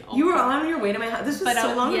this. You were on your way to my house. This was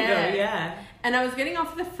so long ago. Yeah. And I was getting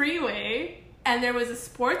off the freeway, and there was a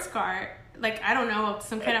sports car. Like, I don't know,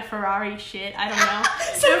 some kind of Ferrari shit. I don't know.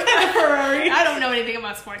 Some kind of Ferrari. I don't know anything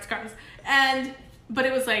about sports cars. But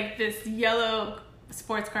it was like this yellow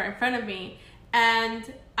sports car in front of me.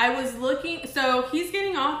 And I was looking, so he's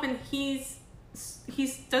getting off, and he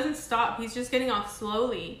doesn't stop. He's just getting off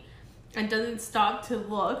slowly and doesn't stop to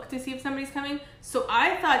look to see if somebody's coming. So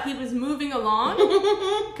I thought he was moving along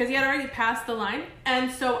because he had already passed the line.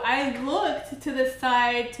 And so I looked to the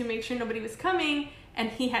side to make sure nobody was coming, and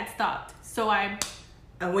he had stopped. So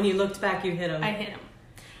when you looked back, you hit him. I hit him.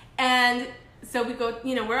 And so we go,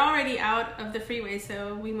 we're already out of the freeway,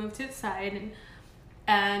 so we move to the side,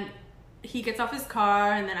 and he gets off his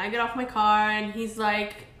car, and then I get off my car, and he's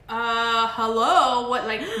like, hello, what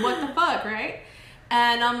the fuck, right?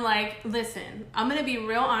 And I'm like, listen, I'm going to be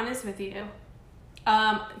real honest with you.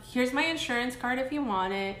 Here's my insurance card if you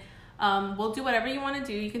want it. We'll do whatever you want to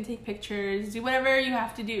do. You can take pictures, do whatever you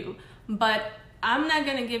have to do. But I'm not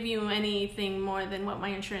going to give you anything more than what my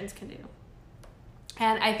insurance can do.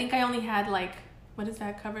 And I think I only had what is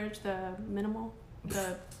that coverage? The minimal?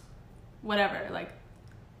 The whatever,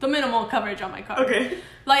 the minimal coverage on my car. Okay.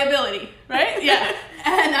 Liability, right? Yeah.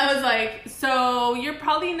 And I was like, so you're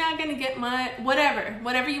probably not going to get my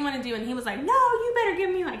whatever you want to do. And he was like, no, you better give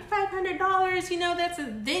me $500. That's a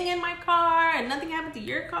ding in my car and nothing happened to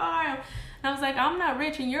your car. And I was like, I'm not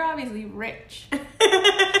rich, and you're obviously rich.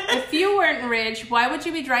 If you weren't rich, why would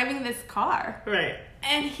you be driving this car? Right.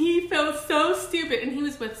 And he felt so stupid, and he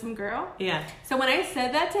was with some girl. Yeah. So when I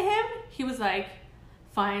said that to him, he was like,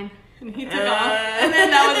 fine. And he took off, and then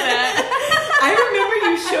that was that. I remember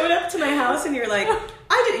you showed up to my house, and you're like,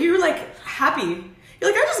 you were like happy.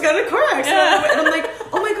 You're like, I just got in a car accident. Yeah. And I'm like,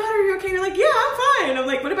 oh my God, are you okay? You're like, yeah, I'm fine. I'm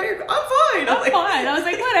like, what about your, I'm fine. I'm fine. I was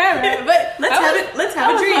like, whatever. But let's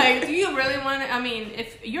have a drink. Like, do you really want to,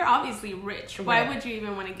 if you're obviously rich, why would you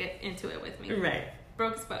even want to get into it with me? Right.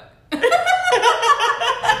 Broke as fuck.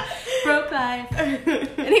 Broke life.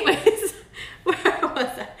 Anyways, where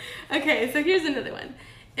was I? Okay, so here's another one.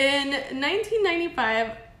 In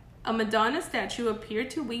 1995, a Madonna statue appeared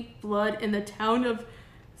to weep blood in the town of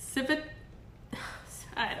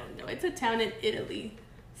I don't know. It's a town in Italy.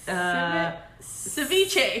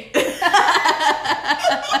 Ceviche.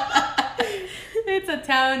 It's a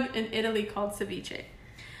town in Italy called Ceviche.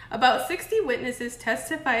 About 60 witnesses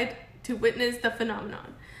testified to witness the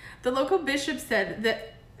phenomenon. The local bishop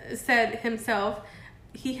said himself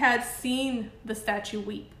he had seen the statue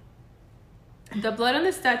weep. The blood on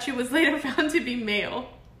the statue was later found to be male.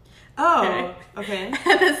 Oh, okay.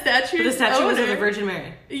 And the statue was of the Virgin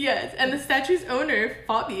Mary. Yes, and the statue's owner,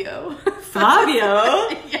 Fabio. Fabio?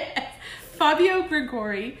 Yes. Fabio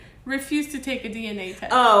Gregori refused to take a DNA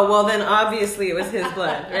test. Oh, well then obviously it was his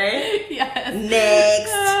blood, right? Yes.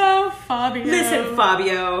 Next. Oh, Fabio. Listen,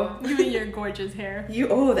 Fabio. You and your gorgeous hair. Did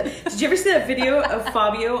you ever see that video of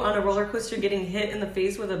Fabio on a roller coaster getting hit in the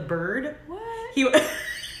face with a bird? What?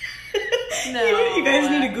 No. You guys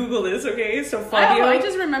need to Google this, okay? So Fabio... I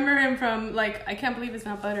just remember him from, like, I Can't Believe It's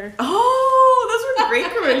Not Butter. Oh, those were great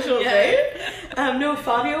commercials, right? No,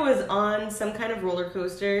 Fabio was on some kind of roller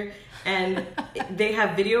coaster, and they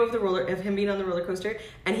have video of him being on the roller coaster,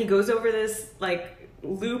 and he goes over this, like,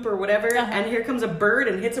 loop or whatever, and here comes a bird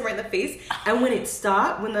and hits him right in the face, and when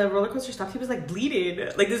the roller coaster stopped, he was, like, bleeding.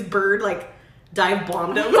 Like, this bird, like, dive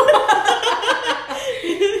bombed him.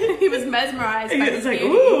 He was mesmerized by It's like,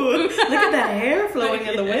 ooh, look at that hair flowing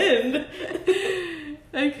in the wind.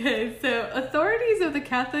 Okay, so authorities of the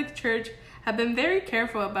Catholic Church have been very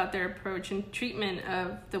careful about their approach and treatment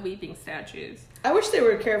of the weeping statues. I wish they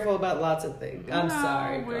were careful about lots of things. I'm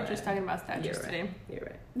sorry. We're just talking about statues today. You're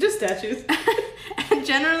right. Just statues. And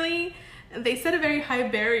generally, they set a very high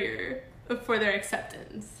barrier for their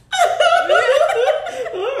acceptance.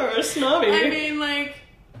 Oh, snobby. I mean, like,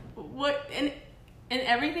 what... And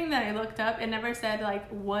everything that I looked up, it never said, like,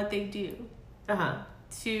 what they do.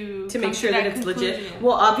 To make sure that it's legit.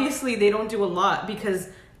 Well, obviously, they don't do a lot because...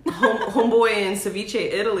 Homeboy in Ceviche,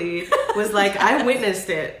 Italy was like, I witnessed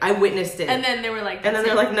it. And then they were like... And then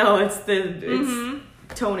they're like, no, it's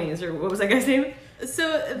Tony's, or what was that guy's name?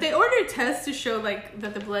 So they ordered tests to show, like,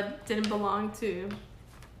 that the blood didn't belong to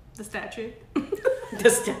the statue. The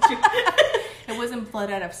statue. It wasn't blood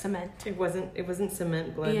out of cement. It wasn't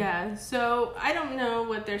cement blood. Yeah, so I don't know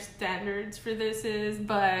what their standards for this is,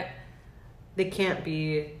 but... They can't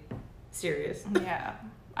be serious. Yeah,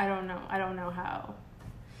 I don't know how.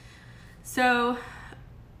 So,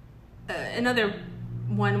 another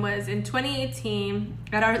one was in 2018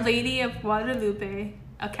 at Our Lady of Guadalupe,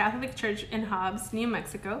 a Catholic church in Hobbs, New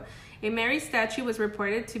Mexico. A Mary statue was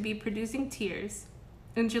reported to be producing tears.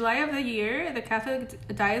 In July of the year, the Catholic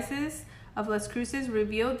Diocese of Las Cruces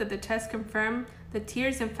revealed that the test confirmed the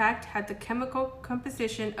tears in fact had the chemical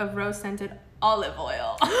composition of rose-scented olive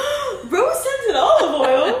oil. Rose-scented olive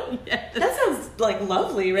oil? Yes. That sounds like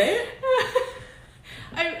lovely, right?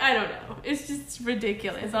 I don't know. It's just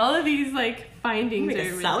ridiculous. All of these, like, findings make are a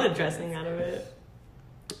ridiculous. salad dressing out of it.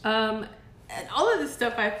 And all of this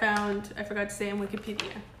stuff I found, I forgot to say, on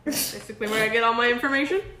Wikipedia. Basically where I get all my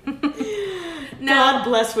information. Now, God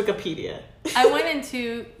bless Wikipedia. I went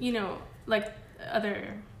into, like,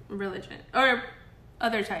 other religion, or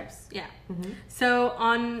other types, yeah. Mm-hmm. So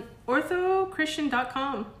on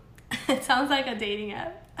orthochristian.com, it sounds like a dating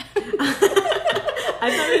app. I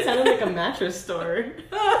thought it sounded like a mattress store.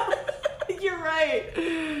 You're right.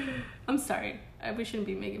 I'm sorry. We shouldn't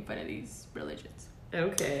be making fun of these religions.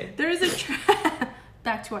 Okay. There is a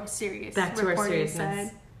back to our serious. Back to our seriousness.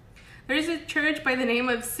 Side. There is a church by the name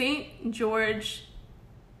of St. George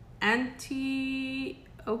Antiochian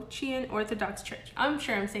Orthodox Church. I'm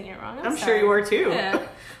sure I'm saying it wrong. I'm sorry. Sure you are too. Yeah.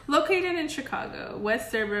 Located in Chicago, west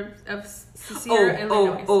suburb of Cicero,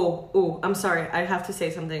 Illinois. Oh, I'm sorry. I have to say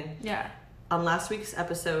something. Yeah. On last week's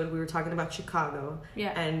episode, we were talking about Chicago.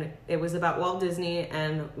 Yeah. And it was about Walt Disney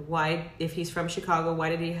and why, if he's from Chicago, why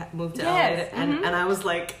did he move to LA? Mm-hmm. And I was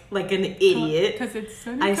like an idiot. Because it's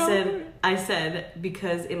sunny. I said,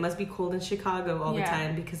 because it must be cold in Chicago all the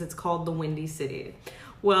time because it's called the Windy City.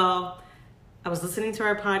 Well, I was listening to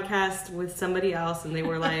our podcast with somebody else and they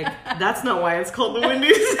were like, that's not why it's called the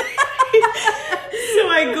Windy City. So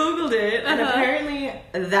I Googled it, and apparently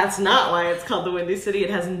that's not why it's called the Windy City. It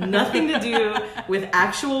has nothing to do with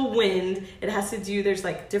actual wind. It has to do, there's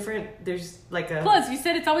like a... Plus, you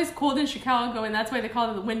said it's always cold in Chicago, and that's why they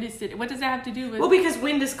call it the Windy City. What does that have to do with... Well, because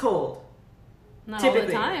wind is cold. Not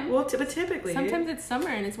typically. all the time. Well, but typically. Sometimes it's summer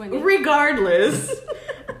and it's windy. Regardless,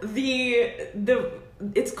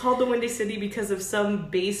 it's called the Windy City because of some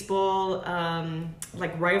baseball,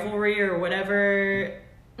 like rivalry or whatever...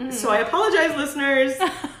 So I apologize, listeners.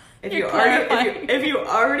 If you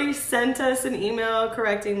already sent us an email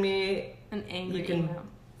correcting me, an angry you can email.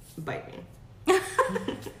 Bite me.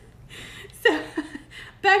 So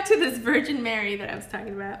back to this Virgin Mary that I was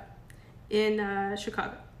talking about in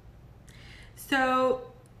Chicago. So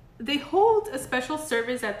they hold a special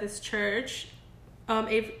service at this church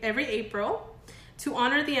every April to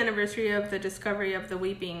honor the anniversary of the discovery of the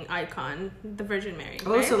weeping icon, the Virgin Mary.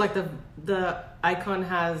 Oh, right? So like the icon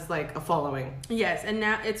has like a following. Yes, and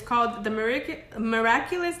now it's called the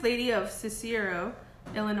Miraculous Lady of Cicero,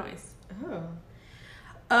 Illinois.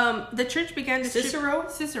 Oh. The church began Cicero,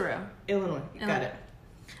 Illinois. Got it.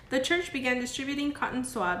 The church began distributing cotton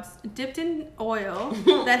swabs dipped in oil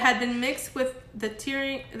that had been mixed with the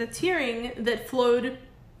tearing that flowed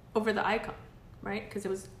over the icon, right? Because it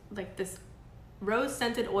was like this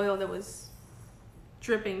rose-scented oil that was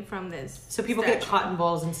dripping from this. So people get cotton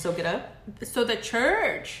balls and soak it up? So the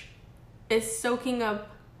church is soaking up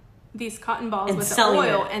these cotton balls with the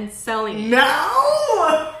oil and selling it.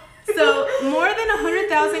 No! So more than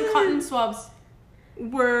 100,000 cotton swabs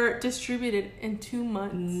were distributed in 2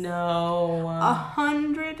 months. No.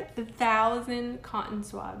 100,000 cotton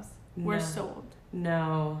swabs were sold.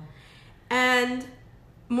 No. And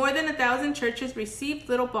more than 1,000 churches received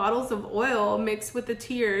little bottles of oil mixed with the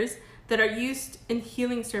tears that are used in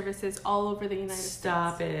healing services all over the United States.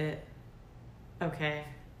 Stop it. Okay.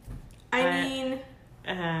 I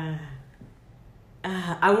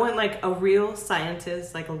want like a real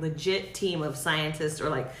scientist, like a legit team of scientists, or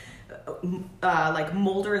like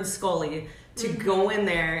Mulder and Scully to go in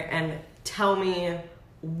there and tell me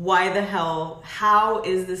why the hell, how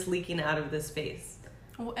is this leaking out of this face?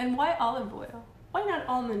 And why olive oil? Why not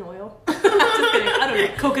almond oil? Just kidding. I don't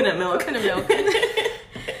know. Coconut milk.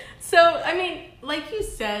 So, I mean, like you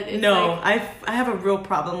said, it's I have a real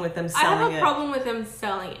problem with them selling it. I have a problem with them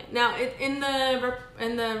selling it. Now, in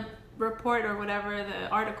the report or whatever, the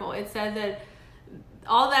article, it said that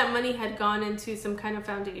all that money had gone into some kind of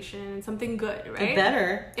foundation and something good, right? It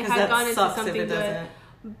better. It had gone into something good. Doesn't.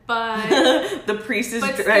 But the priest is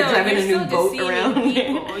driving a new boat around.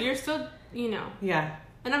 People. You're still, Yeah.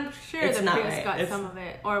 And I'm sure the priest got some of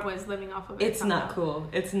it or was living off of it. It's not cool.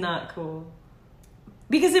 It's not cool.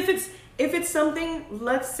 Because if it's something,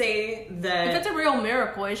 let's say that if it's a real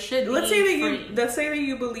miracle, it should. Let's say that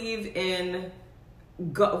you believe in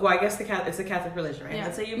God. Well, I guess it's the Catholic religion, right? Yeah.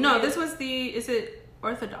 Let's say you. Is it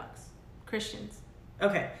Orthodox Christians?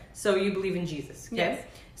 Okay, so you believe in Jesus. Okay? Yes.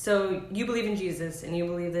 So you believe in Jesus, and you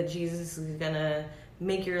believe that Jesus is gonna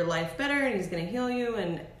make your life better, and he's gonna heal you,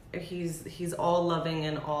 and he's all loving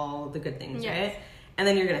and all the good things, yes. right? And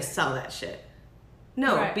then you're gonna sell that shit.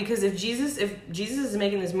 No, right. Because if Jesus is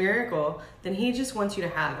making this miracle, then he just wants you to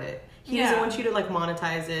have it. He doesn't want you to like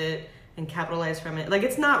monetize it and capitalize from it. Like,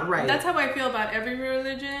 it's not right. That's how I feel about every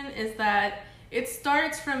religion, is that it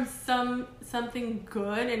starts from something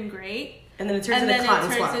good and great, and then it turns into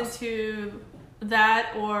cotton swabs. And then it turns into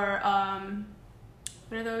that, or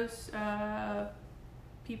what are those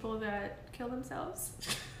people that kill themselves?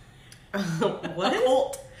 What? A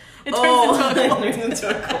cult. It turns into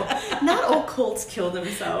a cult. Not all cults kill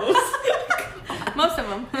themselves. Most of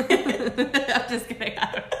them. I'm just kidding.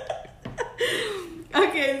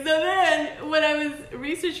 Okay, so then when I was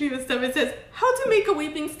researching this stuff, it says how to make a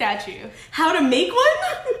weeping statue. How to make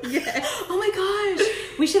one? Yes. Oh my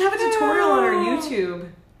gosh. We should have a tutorial on our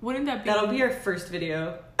YouTube. Wouldn't that be? That'll be our first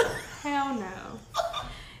video. Hell no.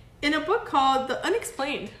 In a book called The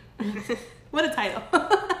Unexplained. What a title.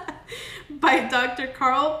 By Dr.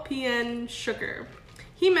 Carl P.N. Sugar.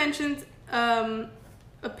 He mentions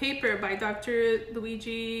a paper by Dr.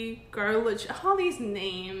 Luigi Garlich. All these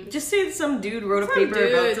names. Just say some dude wrote a paper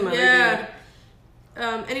about some other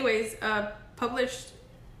dude. Anyways, published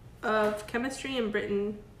of Chemistry in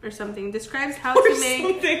Britain or something, describes how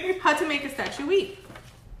to make a statue weep.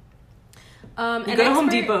 You go to Home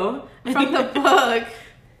Depot. From the book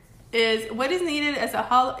is what is needed is a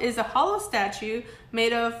hollow statue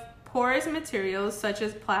made of porous materials such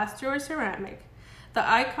as plaster or ceramic. The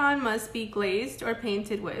icon must be glazed or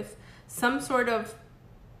painted with some sort of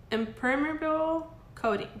impermeable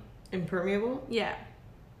coating. Impermeable? Yeah.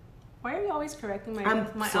 Why are you always correcting my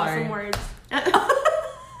sorry. awesome words?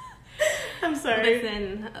 I'm sorry.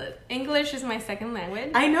 Listen, English is my second language.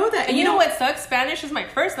 I know that. And you know what sucks? Spanish is my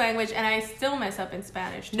first language, and I still mess up in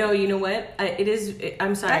Spanish too. No, you know what?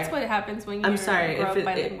 I'm sorry. That's what happens when you're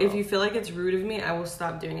bilingual. If you feel like it's rude of me, I will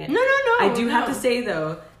stop doing it. No. I do have to say,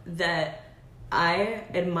 though, that I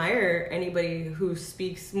admire anybody who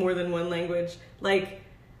speaks more than one language. Like,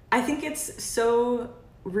 I think it's so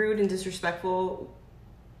rude and disrespectful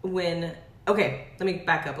when... Okay, let me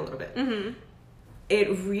back up a little bit. Mm-hmm. It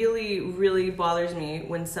really, really bothers me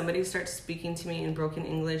when somebody starts speaking to me in broken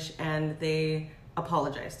English and they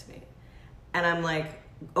apologize to me. And I'm like,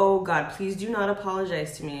 oh God, please do not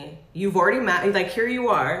apologize to me. You've already, here you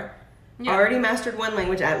are, already mastered one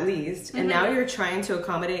language at least, and now you're trying to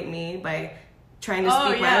accommodate me by trying to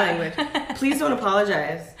speak my language. Please don't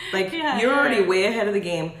apologize. You're already way ahead of the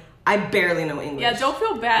game. I barely know English. Yeah, don't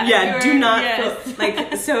feel bad. Yeah, do not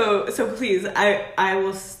feel so please, I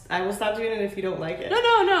will stop doing it if you don't like it.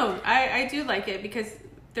 No. I do like it because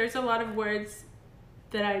there's a lot of words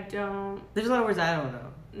that I don't. There's a lot of words I don't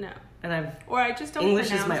know. No. And I just don't.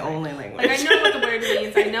 English is my only language. Like, I know what the word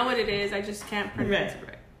means. I know what it is. I just can't pronounce it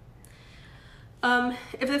right.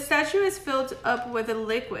 If the statue is filled up with a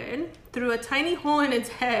liquid through a tiny hole in its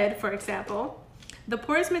head, for example, the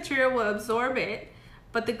porous material will absorb it,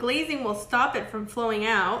 but the glazing will stop it from flowing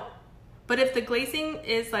out. But if the glazing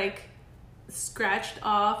is scratched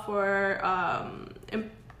off or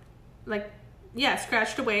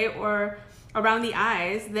scratched away or around the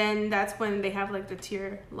eyes, then that's when they have like the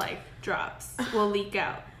tear-like drops will leak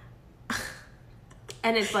out.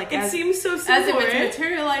 And it's like it seems so simple, as if it's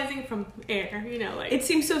materializing from air, you know, like it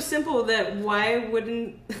seems so simple that why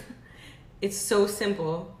wouldn't it's so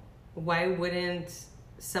simple, why wouldn't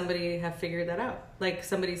somebody have figured that out? Like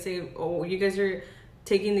somebody say, oh, you guys are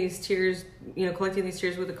taking these tears, you know, collecting these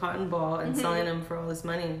tears with a cotton ball and selling them for all this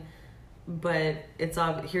money, but it's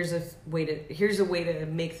here's a way to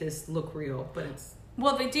make this look real. But it's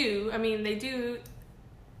they do. I mean, they do.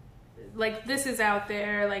 Like, this is out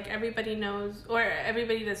there. Like, everybody knows, or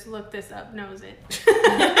everybody that's looked this up knows it.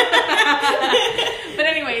 But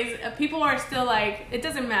anyways, people are still like, it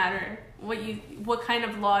doesn't matter what kind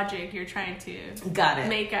of logic you're trying to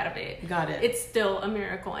make out of it. Got it. It's still a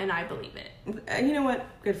miracle, and I believe it. You know what?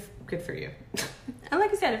 Good for you. And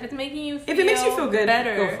like I said, if it makes you feel good,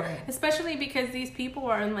 better, go for it. Especially because these people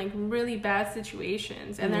are in like really bad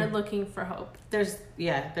situations, and they're looking for hope. There's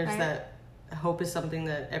right? that. Hope is something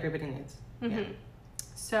that everybody needs. Mm-hmm. Yeah.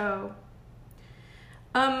 So,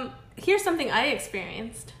 here's something I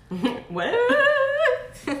experienced. What?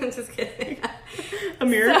 Just kidding. A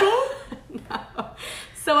miracle? No.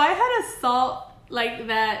 So I had a salt, like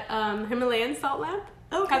that Himalayan salt lamp.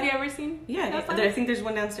 Okay. Have you ever seen? Yeah, I think there's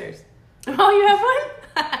one downstairs. Oh, you have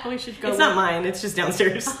one? We should go. It's not mine. It's just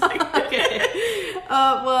downstairs. Okay.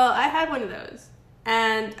 Well, I had one of those.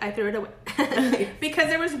 And I threw it away because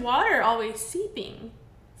there was water always seeping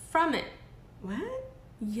from it. What?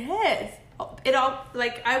 Yes. It all,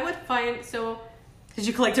 like, I would find, so. Did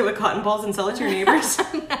you collect it with cotton balls and sell it to your neighbors?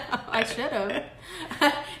 No, I should have.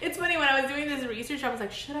 It's funny, when I was doing this research, I was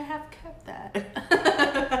like, should I have kept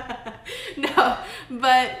that? No,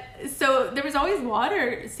 but so there was always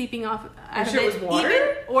water seeping off out of it. It was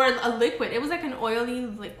water? Or a liquid. It was like an oily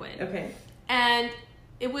liquid. Okay. And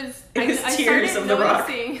it was tears of the rock.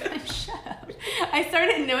 Shut up. I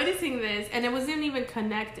started noticing this, and it wasn't even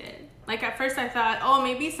connected. Like, at first I thought, oh,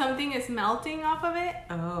 maybe something is melting off of it.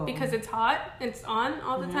 Oh. Because it's hot. It's on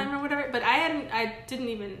all the time or whatever. But I didn't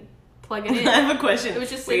even plug it in. I have a question. It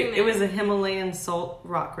was just sitting there. It was a Himalayan salt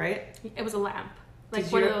rock, right? It was a lamp. Like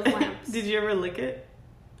one of those lamps. Did you ever lick it?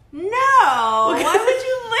 No! Why would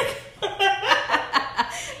you lick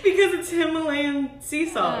Because it's Himalayan sea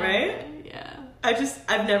salt, right? Yeah.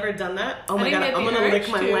 I've never done that. Oh my god, I'm gonna lick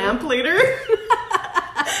my too. lamp later.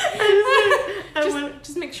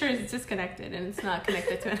 Just make sure it's disconnected and it's not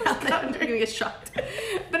connected to an outlet. You're gonna get shocked.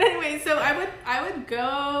 But anyway, so I would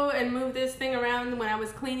go and move this thing around when I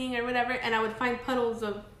was cleaning or whatever, and I would find puddles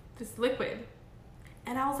of this liquid.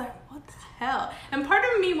 And I was like, what the hell? And part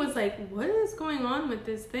of me was like, what is going on with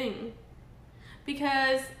this thing?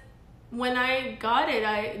 Because when I got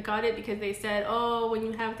it because they said, oh, when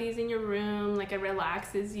you have these in your room, like, it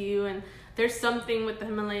relaxes you, and there's something with the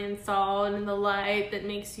Himalayan salt and the light that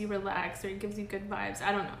makes you relax, or it gives you good vibes.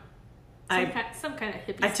 I don't know. Some kind of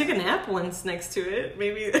hippie. I took a nap once next to it.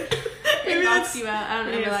 Maybe it knocks you out. I don't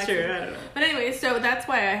know. Maybe that's true. I don't know. But anyway, so that's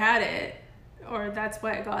why I had it, or that's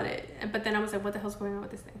why I got it. But then I was like, what the hell's going on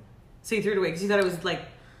with this thing? So you threw it away because you thought it was like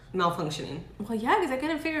malfunctioning. Well, yeah, because I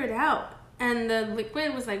couldn't figure it out. And the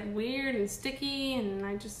liquid was like weird and sticky, and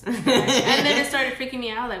I just and then it started freaking me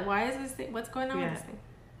out. Like, why is this thing? What's going on with this thing?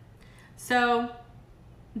 So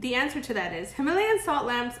the answer to that is Himalayan salt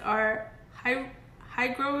lamps are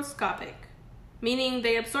hygroscopic, meaning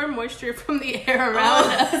they absorb moisture from the air around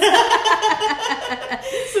us.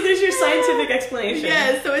 So there's your scientific explanation.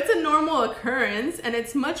 Yeah, so it's a normal occurrence, and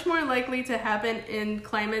it's much more likely to happen in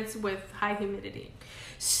climates with high humidity.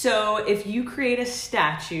 So if you create a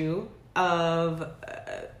statue of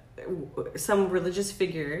some religious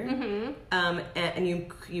figure, and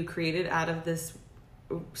you create it out of this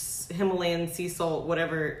Himalayan sea salt,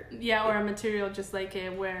 whatever. Yeah, or a material just like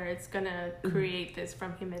it, where it's gonna create this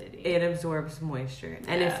from humidity. It absorbs moisture. Yeah.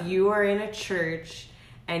 And if you are in a church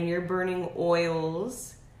and you're burning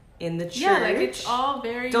oils in the church, like, it's all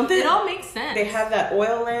it all makes sense. They have that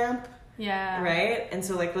oil lamp. Yeah. Right? And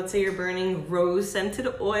so, like, let's say you're burning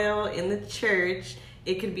rose-scented oil in the church.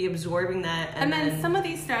 It could be absorbing that. And then some of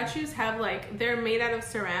these statues have, like, they're made out of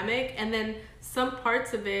ceramic, and then some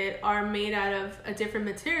parts of it are made out of a different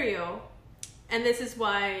material. And this is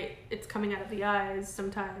why it's coming out of the eyes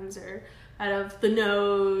sometimes, or out of the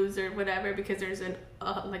nose or whatever, because there's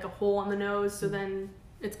like a hole on the nose, so then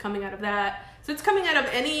it's coming out of that. So it's coming out of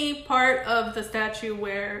any part of the statue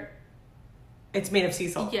where it's made of sea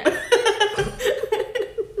salt. Yeah.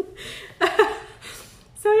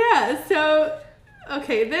 So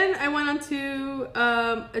okay, then I went on to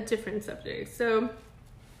a different subject. So,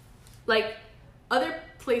 like, other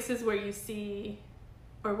places where you see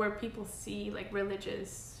or where people see like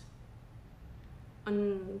religious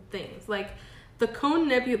things. Like the Cone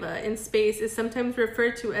Nebula in space is sometimes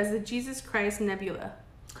referred to as the Jesus Christ Nebula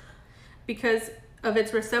because of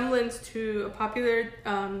its resemblance to a popular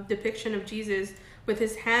depiction of Jesus with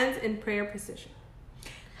his hands in prayer position.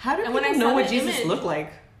 How do people know what Jesus looked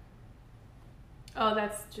like? Oh,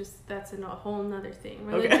 that's a whole nother thing.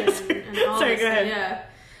 Religion and all Sorry, this go ahead. Yeah.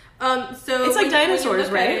 So it's like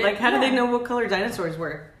dinosaurs, right? Like, how do they know what color dinosaurs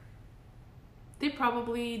were? They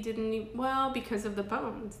probably didn't. Because of the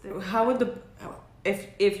bones. How would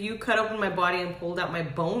if you cut open my body and pulled out my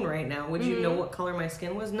bone right now, would you know what color my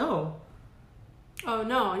skin was? No. Oh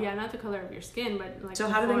no, yeah, not the color of your skin, but like. So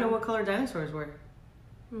how do they know what color dinosaurs were?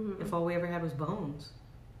 Mm-hmm. If all we ever had was bones.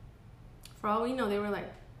 For all we know, they were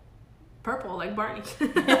like purple, like Barney.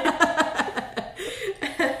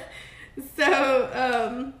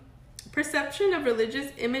 So, perception of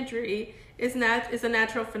religious imagery is a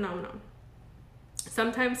natural phenomenon,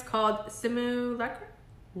 sometimes called simulacra.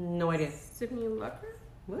 No idea. Simulacra?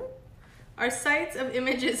 What? Are sites of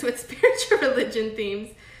images with spiritual religion themes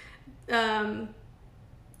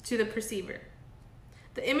to the perceiver.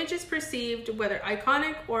 The images perceived, whether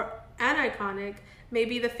iconic or aniconic, may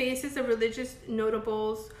be the faces of religious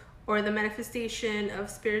notables or the manifestation of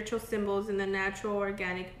spiritual symbols in the natural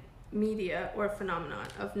organic media or phenomenon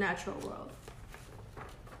of natural world.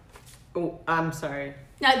 Oh, I'm sorry.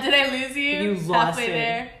 Now, did I lose you? You lost halfway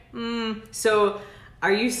it. there. So,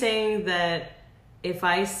 are you saying that if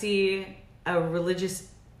I see a religious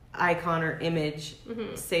icon or image,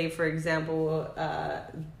 say for example,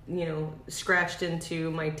 scratched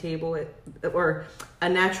into my table, or a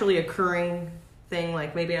naturally occurring thing,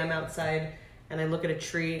 like maybe I'm outside and I look at a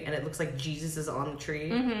tree and it looks like Jesus is on the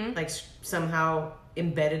tree, like somehow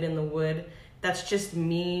embedded in the wood, that's just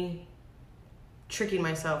me tricking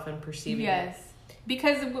myself and perceiving it.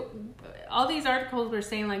 Because all these articles were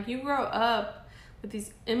saying, like, you grow up with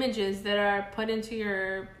these images that are put into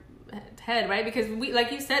your head, right? Because we,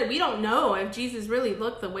 like you said, we don't know if Jesus really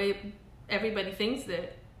looked the way everybody thinks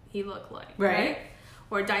that he looked like, right?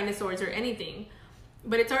 Or dinosaurs or anything.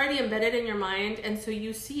 But it's already embedded in your mind, and so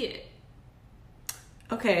you see it.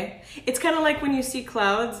 Okay. It's kind of like when you see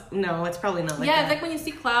clouds. No, it's probably not like that. Yeah, it's like when you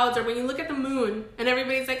see clouds, or when you look at the moon and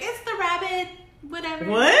everybody's like, it's the rabbit, whatever.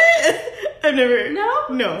 What? I've never...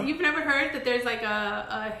 No. You've never heard that there's like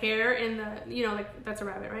a hair in the, like, that's a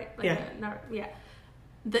rabbit, right? Like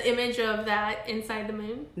the image of that inside the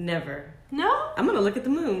moon? Never. No? I'm going to look at the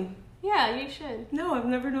moon. Yeah, you should. No, I've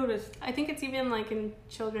never noticed. I think it's even like in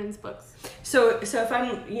children's books. So if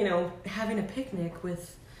I'm, having a picnic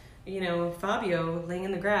with, Fabio laying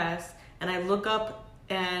in the grass, and I look up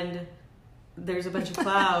and there's a bunch of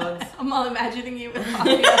clouds. I'm all imagining you with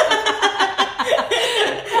Fabio.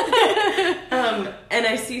 And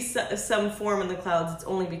I see some form in the clouds, it's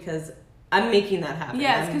only because I'm making that happen.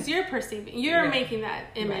 Yes, because you're perceiving. You're making that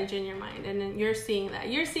image in your mind, and then you're seeing that.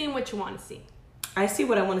 You're seeing what you want to see. I see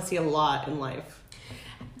what I want to see a lot in life.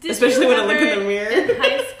 Especially when I look in the mirror. In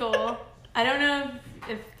high school, I don't know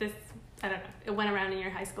if this, it went around in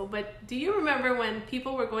your high school, but do you remember when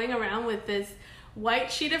people were going around with this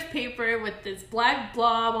white sheet of paper with this black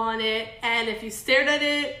blob on it, and if you stared at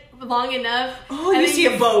it long enough, you see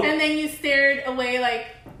a boat, and then you stared away like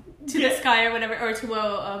to the sky or whatever, or to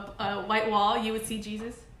a white wall, you would see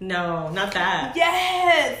Jesus? No, not that.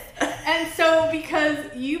 Yes! And so, because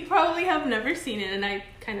you probably have never seen it, and I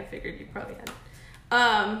kind of figured you probably hadn't,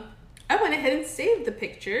 I went ahead and saved the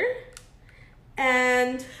picture.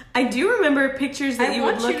 And I do remember pictures that you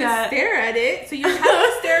would look at. I want you to stare at it. So you have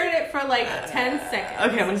to stare at it for like 10 seconds.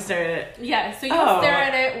 Okay, I'm going to stare at it. Yeah, so you'll stare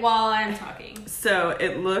at it while I'm talking. So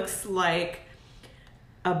it looks like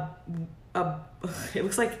it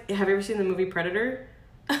looks like, have you ever seen the movie Predator?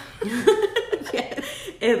 Yes.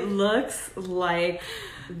 It looks like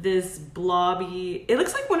this blobby, it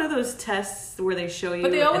looks like one of those tests where they show you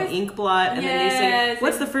an ink blot and then they say,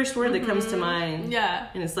 what's the first word that comes to mind? Yeah.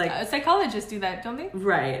 And it's like... psychologists do that, don't they?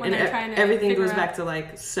 Right. When and they're trying to everything goes back to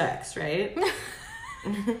like sex, right?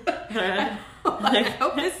 I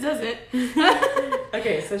hope this doesn't.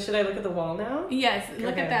 Okay, so should I look at the wall now? Yes,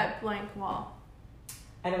 look at that blank wall.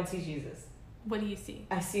 I don't see Jesus. What do you see?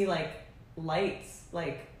 I see like lights,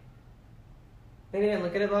 like... Maybe I didn't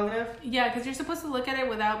look at it long enough? Yeah, because you're supposed to look at it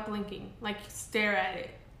without blinking. Like, stare at it.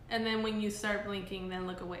 And then when you start blinking, then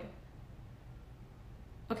look away.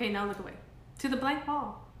 Okay, now look away. To the blank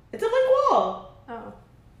wall. It's a blank wall! Oh.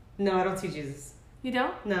 No, I don't see Jesus. You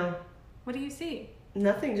don't? No. What do you see?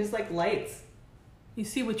 Nothing, just like lights. You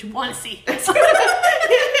see what you want to see. Okay,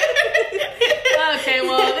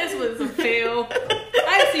 well, this was a fail.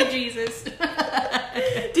 I see Jesus.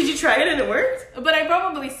 Did you try it and it worked? But I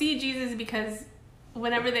probably see Jesus because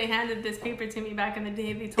whenever they handed this paper to me back in the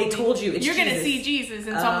day, they told you it's you're going to see Jesus.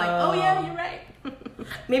 And so I'm like, oh yeah, you're right.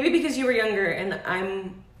 Maybe because you were younger and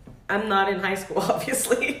I'm not in high school,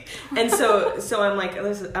 obviously. And so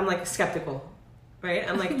I'm like skeptical. Right?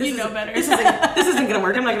 I'm like, this isn't gonna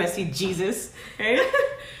work. I'm not gonna see Jesus. Right?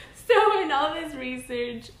 So in all this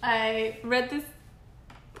research, I read this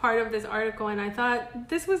part of this article and I thought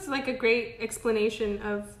this was like a great explanation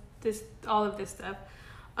of all of this stuff.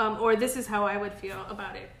 Or this is how I would feel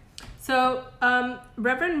about it. So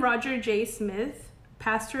Reverend Roger J. Smith,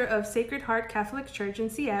 pastor of Sacred Heart Catholic Church in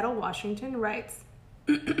Seattle, Washington, writes,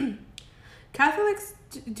 Catholics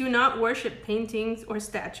do not worship paintings or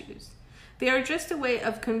statues. They are just a way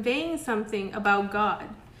of conveying something about God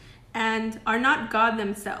and are not God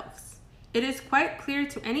themselves. It is quite clear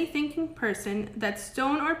to any thinking person that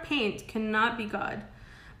stone or paint cannot be God,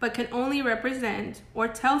 but can only represent or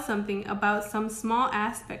tell something about some small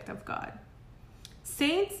aspect of God.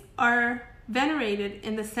 Saints are venerated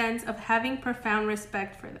in the sense of having profound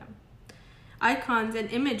respect for them. Icons and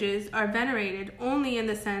images are venerated only in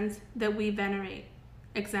the sense that we venerate.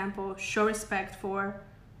 Example, show respect for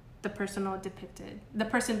the person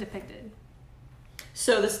depicted.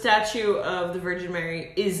 So the statue of the Virgin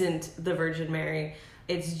Mary isn't the Virgin Mary.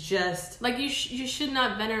 It's just like you should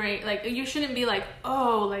not venerate. Like you shouldn't be like,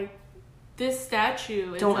 oh, like this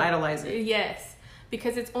statue. Don't idolize it. Yes,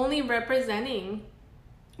 because it's only representing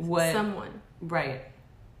someone. Right.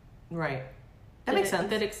 That makes sense.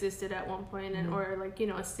 That existed at one point, and or like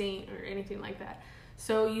a saint or anything like that.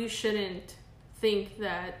 So you shouldn't think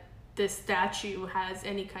that this statue has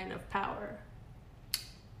any kind of power.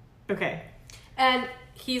 Okay. And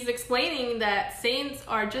he's explaining that saints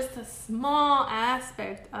are just a small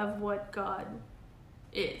aspect of what God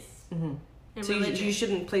is. Mm-hmm. So you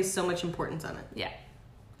shouldn't place so much importance on it. Yeah.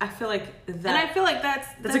 I feel like that. And I feel like that's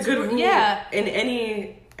a good rule. Yeah. In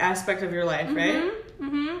any aspect of your life, right?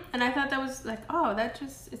 Mm-hmm. And I thought that was like,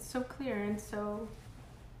 it's so clear. And so,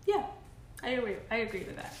 yeah, I agree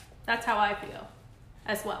with that. That's how I feel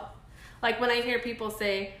as well. Like when I hear people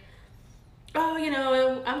say,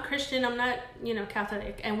 oh, I'm Christian, I'm not,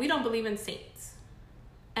 Catholic, and we don't believe in saints.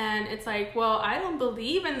 And it's like, well, I don't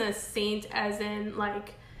believe in the saint as in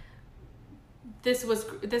like this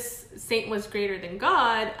saint was greater than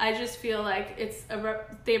God. I just feel like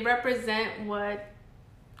they represent what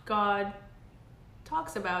God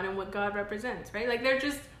talks about and what God represents, right? Like they're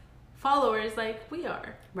just followers like we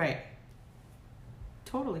are. Right.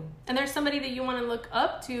 Totally. And there's somebody that you want to look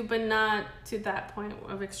up to, but not to that point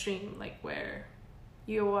of extreme, like where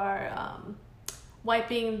you are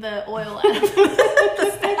wiping the oil out of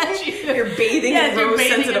the statue. You're bathing in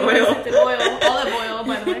rose-scented oil. Olive oil,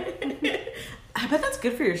 by the way. I bet that's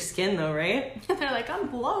good for your skin, though, right? They're like, I'm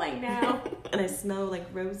glowing now. And I smell like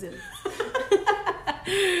roses.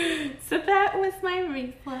 So that was my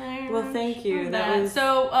research. Well, thank you.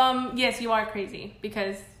 So, yes, you are crazy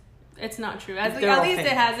because it's not true. At least it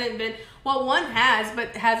hasn't been. Well, one has,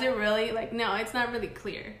 but has it really? Like, no, it's not really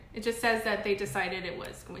clear. It just says that they decided it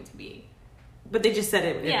was going to be. But they just said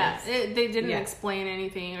it. They didn't explain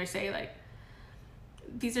anything or say like.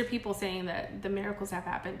 These are people saying that the miracles have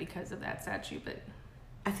happened because of that statue, but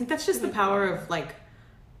I think that's just the power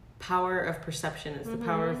of perception. It's the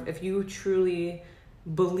power of if you truly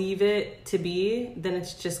believe it to be, then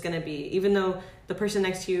it's just gonna be. Even though the person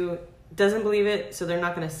next to you doesn't believe it, so they're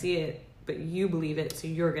not gonna see it, but you believe it, so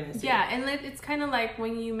you're gonna see it. Yeah, and it's kind of like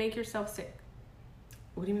when you make yourself sick.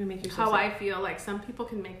 What do you mean make yourself sick? How I feel like some people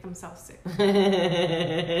can make themselves sick. Like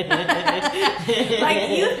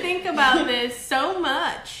you think about this so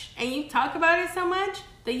much and you talk about it so much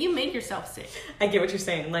that you make yourself sick. I get what you're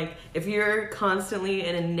saying. Like if you're constantly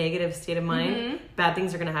in a negative state of mind, bad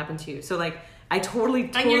things are going to happen to you. So like I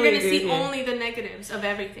totally and you're going to see only the negatives of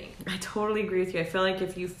everything. I totally agree with you. I feel like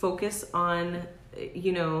if you focus on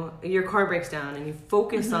your car breaks down and you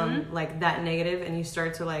focus on like that negative and you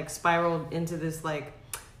start to like spiral into this like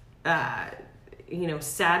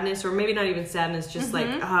sadness, or maybe not even sadness, just like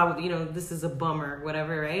this is a bummer,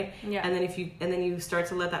 whatever, right? Yeah. And then you start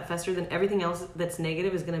to let that fester, then everything else that's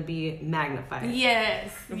negative is going to be magnified.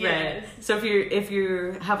 Yes. Right. So if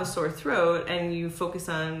you have a sore throat and you focus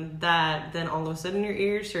on that, then all of a sudden your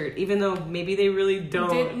ears hurt, even though maybe they really don't.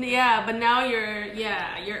 But now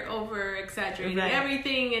you're over exaggerating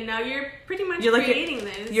everything, and now you're pretty much creating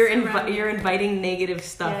this. You're inviting negative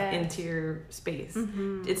stuff into your space.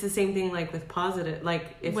 It's the same thing like with positive.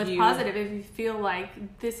 Like if you feel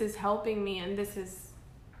like this is helping me and this is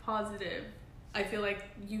positive, I feel like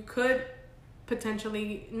you could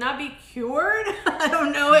potentially not be cured. I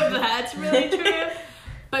don't know if that's really true.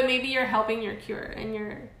 But maybe you're helping your cure and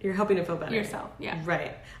you're helping to feel better yourself. Yeah.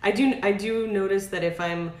 Right. I do notice that if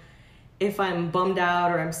I'm bummed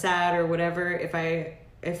out or I'm sad or whatever, if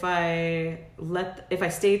I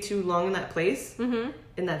stay too long in that place, in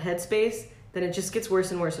that headspace, then it just gets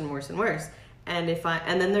worse and worse and worse and worse. And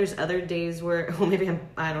then there's other days where, well, maybe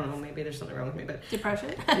I don't know, maybe there's something wrong with me, but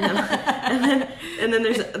depression. and then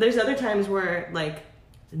there's other times where like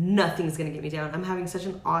nothing's gonna get me down. I'm having such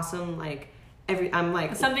an awesome I'm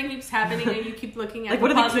like something keeps happening and you keep looking at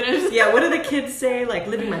the positives. What do the kids say? Like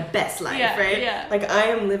living my best life, right? Yeah. Like I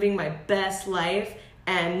am living my best life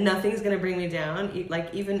and nothing's gonna bring me down.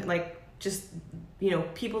 Like even like just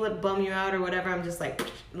people that bum you out or whatever. I'm just like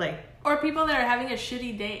or people that are having a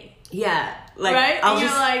shitty day. Yeah, like right. And you're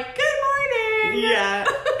like, good morning. Yeah.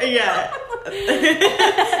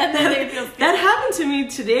 And then they feel scared. That happened to me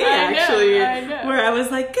today, I know. where I was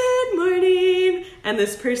like, good morning, and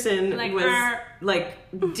this person was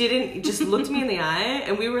didn't just looked me in the eye,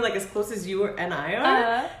 and we were like as close as you and I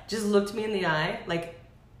are, just looked me in the eye, like,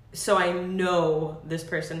 so I know this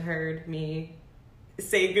person heard me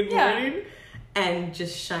say good morning. And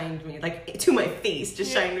just shined me, like, to my face,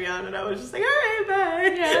 just shined me on, and I was just like, all right,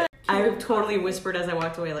 bye. Yeah. I totally whispered as I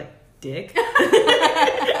walked away, like, dick. But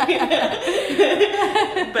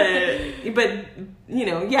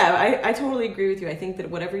I totally agree with you. I think that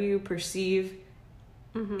whatever you perceive,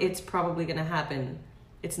 it's probably going to happen.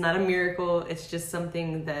 It's not a miracle. It's just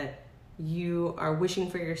something that you are wishing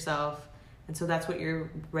for yourself. And so that's what you're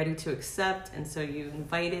ready to accept, and so you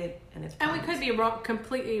invite it, and it's. And we could be wrong,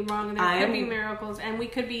 completely wrong. There could be miracles, and we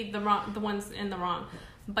could be the ones in the wrong.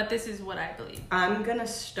 But this is what I believe. I'm gonna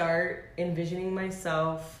start envisioning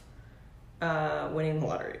myself winning the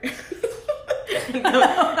lottery.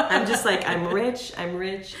 I'm just like, I'm rich,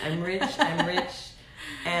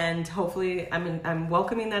 and hopefully I'm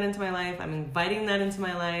welcoming that into my life. I'm inviting that into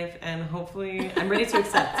my life, and hopefully I'm ready to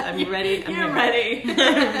accept. I'm ready. You're ready.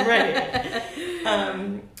 I'm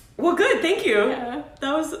ready. Well, good. Thank you. Yeah.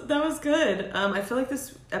 That was good. I feel like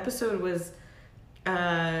this episode was. It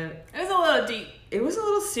was a little deep. It was a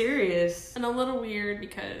little serious and a little weird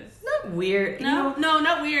because. Not weird. No,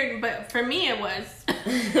 not weird. But for me, it was.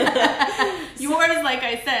 Yours, like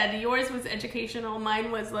I said, yours was educational.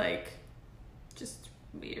 Mine was like, just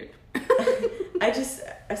weird. I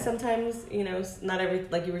sometimes, not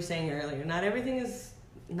like you were saying earlier, not everything is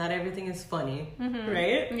funny,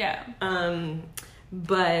 right? Yeah.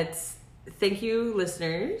 But thank you,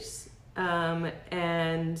 listeners.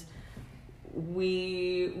 And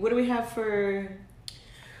what do we have for?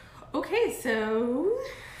 Okay, so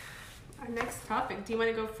our next topic. Do you want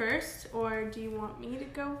to go first, or do you want me to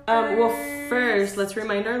go first? Well, first, let's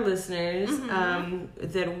remind our listeners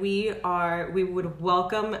that we would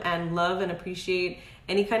welcome and love and appreciate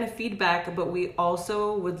any kind of feedback, but we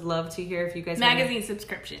also would love to hear if you guys magazine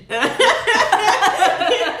subscription. That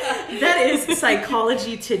is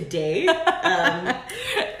Psychology Today.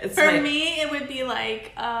 For me, it would be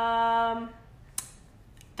like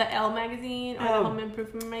the Elle magazine or the Home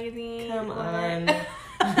Improvement magazine. Come on.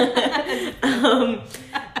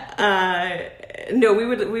 No, we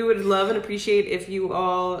would love and appreciate if you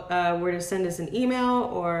all were to send us an email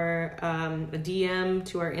or a DM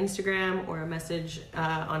to our Instagram or a message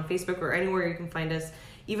on Facebook or anywhere you can find us.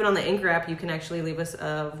 Even on the Anchor app, you can actually leave us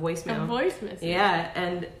a voicemail. A voice message. Yeah,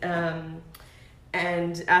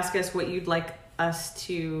 and ask us what you'd like us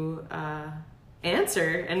to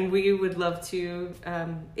answer, and we would love to.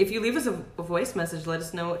 If you leave us a voice message, let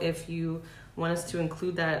us know if you want us to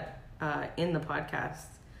include that in the podcast.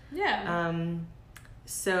 Yeah.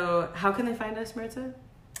 So how can they find us, Maritza?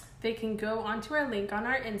 They can go onto our link on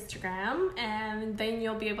our Instagram, and then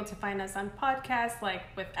you'll be able to find us on podcasts like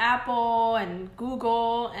with Apple and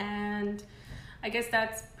Google, and I guess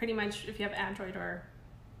that's pretty much if you have Android or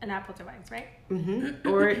an Apple device, right? Mm-hmm.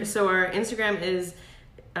 Or so our Instagram is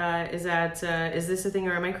at is this a thing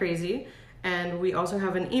or am I crazy? And we also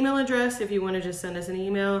have an email address if you want to just send us an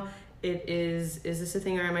email. It is this a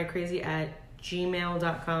thing or am I crazy at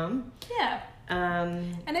gmail.com. Yeah.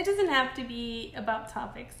 And it doesn't have to be about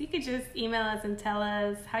topics. You could just email us and tell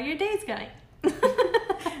us how your day's going. No.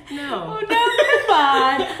 Oh, no, come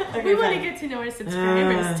on. Okay, we want to get to know our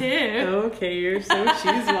subscribers, too. Okay, you're so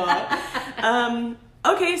cheesewall.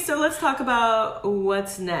 Okay, so let's talk about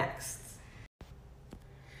what's next.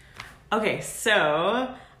 Okay,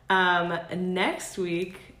 so next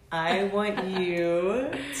week, I want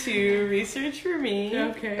you to research for me.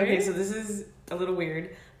 Okay, so this is a little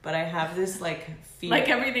weird. But I have this fear. Like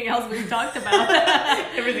everything else we've talked about.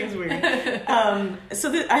 Everything Everything's weird.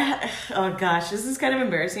 Oh gosh, this is kind of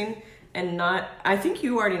embarrassing, and I think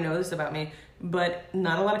you already know this about me, but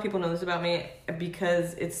not a lot of people know this about me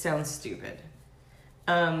because it sounds stupid.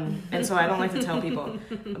 And so I don't like to tell people,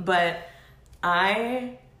 but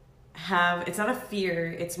it's not a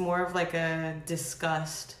fear, it's more of like a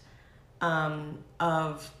disgust,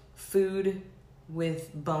 of food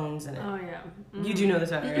with bones in it. Oh yeah. Mm-hmm. You do know this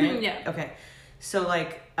about me, right? Yeah. Okay. So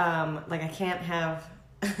like I can't have,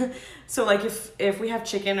 so like if we have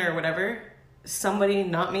chicken or whatever, somebody,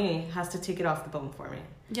 not me, has to take it off the bone for me.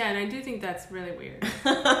 Yeah, and I do think that's really weird.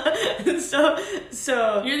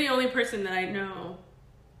 So you're the only person that I know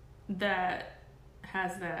that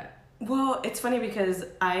has that. Well, it's funny because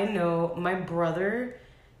I know my brother,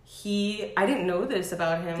 I didn't know this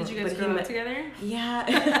about him. Did you guys grow up together?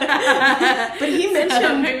 Yeah. But he mentioned...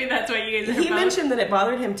 So maybe that's why you guys are mentioned that it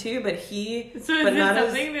bothered him too, but he... So is this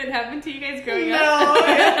something that happened to you guys growing up? No.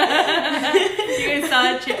 You guys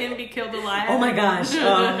saw a chicken be killed alive? Oh my gosh.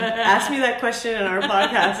 Ask me that question in our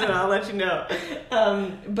podcast and I'll let you know.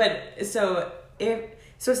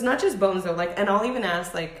 So it's not just bones though, like, and I'll even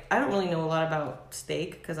ask, like, I don't really know a lot about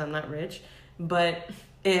steak because I'm not rich, but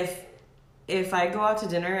if I go out to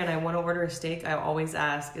dinner and I want to order a steak, I always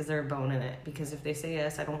ask, is there a bone in it? Because if they say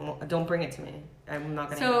yes, don't bring it to me. I'm not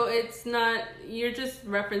gonna. So it's not, you're just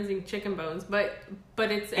referencing chicken bones, but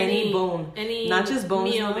it's any bone, not just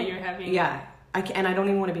bones meal that you're having. Yeah, I don't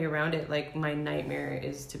even want to be around it. Like, my nightmare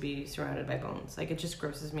is to be surrounded by bones. Like, it just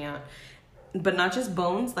grosses me out. But not just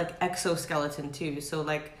bones, like exoskeleton too. So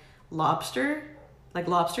like lobster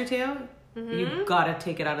tail, mm-hmm. You gotta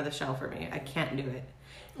take it out of the shell for me. I can't do it.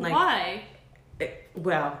 Like, why? It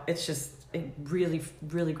really,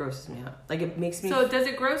 really grosses me out. Like, it makes me... So does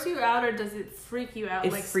it gross you out or does it freak you out?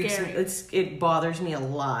 It like freaks scary? me. It bothers me a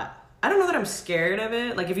lot. I don't know that I'm scared of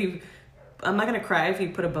it. Like, I'm not gonna cry if you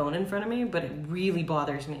put a bone in front of me, but it really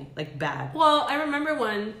bothers me, like, bad. Well, I remember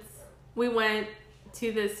once we went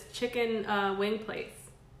to this chicken wing place.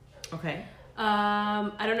 Okay. I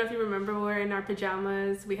don't know if you remember, we were in our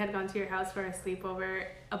pajamas. We had gone to your house for a sleepover,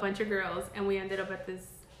 a bunch of girls, and we ended up at this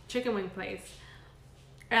chicken wing place.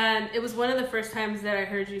 And it was one of the first times that I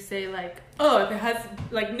heard you say, like, oh, if it has,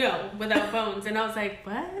 like, no, without bones. And I was like,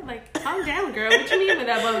 what? Like, calm down, girl. What you mean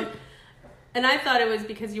without bones? And I thought it was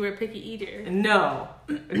because you were a picky eater. No.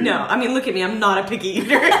 I mean, look at me. I'm not a picky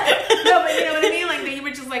eater. No, but you know what I mean? Like, that you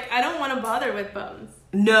were just like, I don't want to bother with bones.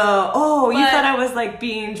 No. Oh, you thought I was, like,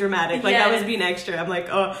 being dramatic. Like, yes. I was being extra. I'm like,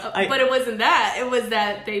 But it wasn't that. It was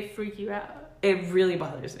that they freak you out. It really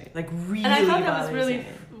bothers me. Like, really bothers me. And I thought that was really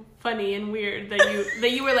funny and weird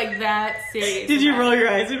that you were, like, that serious. Did you roll your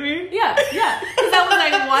eyes at me? Yeah. Because I was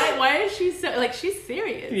like, why is she so... Like, she's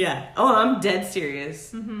serious. Yeah. Oh, I'm dead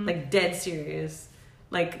serious. Mm-hmm. Like, dead serious.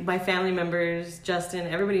 Like, my family members, Justin,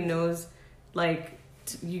 everybody knows, like,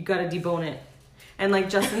 you gotta debone it. And, like,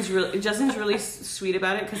 Justin's really sweet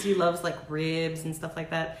about it because he loves, like, ribs and stuff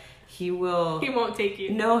like that. He won't take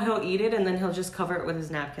you. No, he'll eat it and then he'll just cover it with his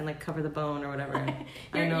napkin, like cover the bone or whatever.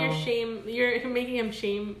 You're making him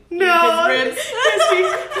shame his ribs.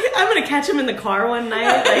 I'm gonna catch him in the car one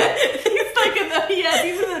night. Like,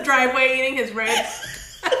 he's in the driveway eating his ribs.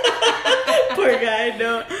 Poor guy,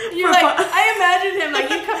 no. I imagine him, like,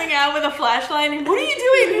 you coming out with a flashlight and what are you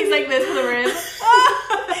doing? And he's like this with a rib.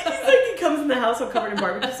 He's like, he comes in the house all covered in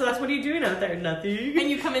barbecue sauce. What are you doing out there? Nothing. And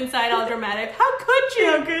you come inside all dramatic. How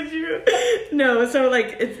could you? No, so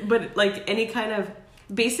like, but like any kind of,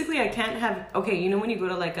 basically I can't have, okay, you know when you go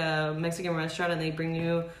to like a Mexican restaurant and they bring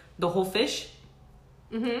you the whole fish?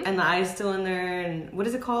 Mm-hmm. And the eye's still in there, and what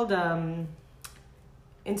is it called?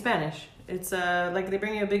 In Spanish. It's like they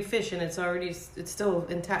bring you a big fish and it's still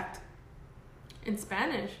intact. In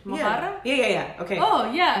Spanish? Mojarra? Yeah. Okay.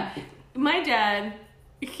 Oh, yeah. My dad,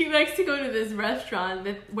 he likes to go to this restaurant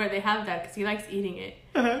where they have that because he likes eating it.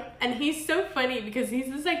 Uh-huh. And he's so funny because he's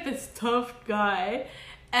just like this tough guy.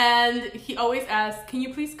 And he always asks, can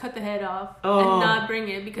you please cut the head off and not bring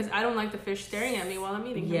it? Because I don't like the fish staring at me while I'm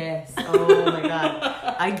eating him. Yes. Oh my God.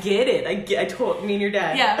 I get it. I told me and your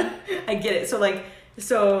dad. Yeah. I get it.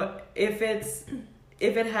 So if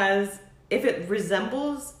it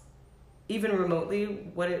resembles even remotely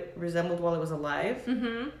what it resembled while it was alive,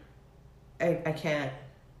 mm-hmm. I can't.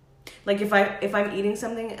 Like if I'm eating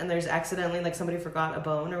something and there's accidentally, like, somebody forgot a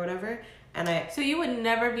bone or whatever, and So you would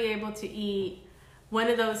never be able to eat one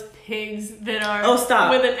of those pigs that are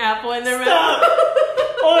with an apple in their mouth.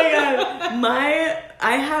 Oh my God.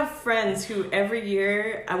 I have friends who every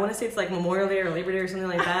year, I want to say it's like Memorial Day or Labor Day or something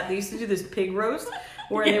like that, they used to do this pig roast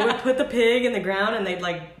where they would put the pig in the ground and they'd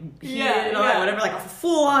like heat it and all that, whatever, like a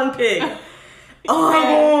full-on pig.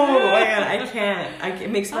 Oh my god, I can't. It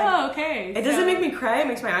makes my. Oh, okay. It doesn't make me cry. It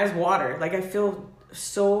makes my eyes water. Like I feel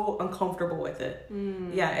so uncomfortable with it.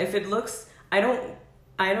 Yeah, if it looks, I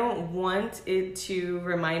don't want it to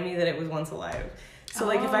remind me that it was once alive. So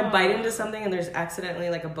like if I bite into something and there's accidentally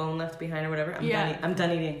like a bone left behind or whatever, I'm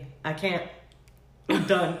done eating. I can't. I'm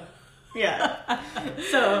done. Yeah.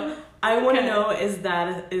 So I want to know, is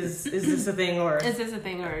this a thing or is this a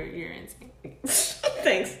thing or you're insane?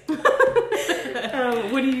 Thanks.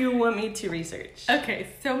 What do you want me to research? Okay,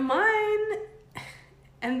 so mine,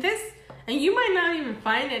 and you might not even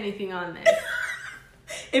find anything on this.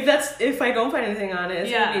 If I don't find anything on it,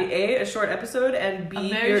 it's gonna be a short episode, and B, a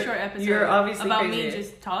very short episode. You're obviously about crazy. me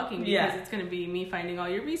just talking because it's gonna be me finding all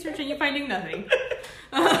your research and you finding nothing.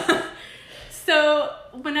 So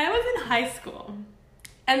when I was in high school,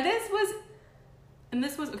 and this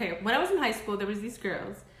was okay. When I was in high school, there was these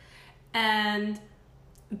girls, and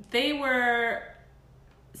they were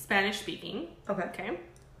Spanish speaking. Okay.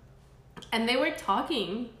 And they were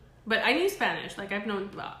talking, but I knew Spanish. Like I've known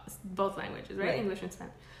both languages, right? English and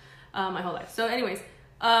Spanish, my whole life. So, anyways,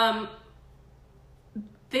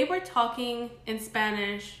 they were talking in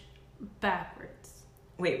Spanish backwards.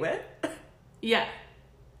 Wait, what? Yeah,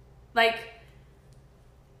 like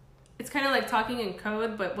it's kind of like talking in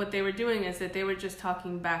code, but what they were doing is that they were just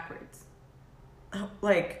talking backwards.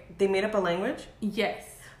 Like they made up a language? Yes.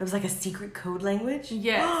 It was like a secret code language?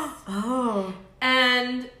 Yes. Oh.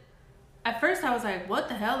 And at first I was like, what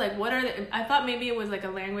the hell? Like, what are they? I thought maybe it was like a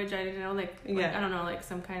language I didn't know, like I don't know, like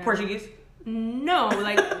some kind Portuguese? No,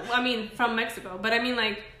 like, I mean, from Mexico. But I mean,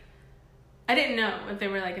 like, I didn't know if they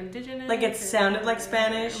were like indigenous. Like it sounded like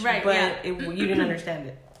Spanish, right? But you didn't understand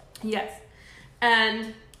it. Yes.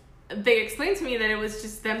 And they explained to me that it was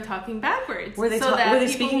just them talking backwards. Were they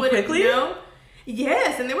speaking quickly? Know.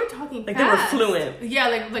 Yes, and they were talking like fast. They were fluent. Yeah,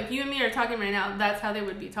 like you and me are talking right now. That's how they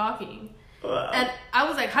would be talking. Wow. And I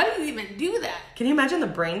was like, how do you even do that? Can you imagine the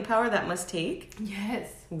brain power that must take?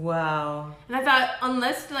 Yes. Wow. And I thought,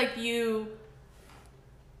 unless like you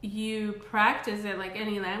practice it like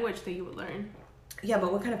any language that you would learn. Yeah,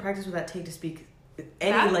 but what kind of practice would that take to speak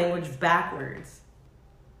any language backwards?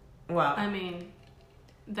 Wow. I mean,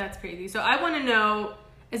 that's crazy. So I want to know,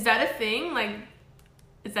 is that a thing? Like,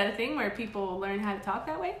 is that a thing where people learn how to talk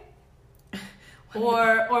that way?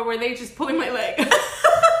 Or were they just pulling my leg?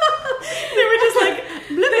 They were just like,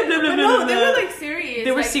 blah, blah, blah, blah, no, blah, they were like serious.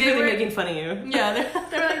 They were secretly making fun of you. Yeah,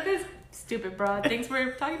 they were like, this stupid broad thinks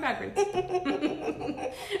we're talking backwards. Every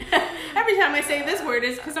time I say this word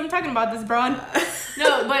is because I'm talking about this broad.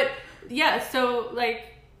 No, but yeah, so like,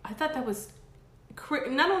 I thought that was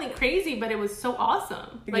not only crazy, but it was so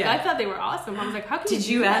awesome. Like, I thought they were awesome. I was like, how can Did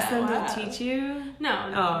you ask them to teach you?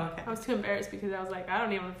 No. Oh, okay. I was too embarrassed because I was like, I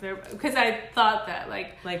don't even know if they're... Because I thought that,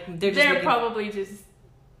 like they're probably just...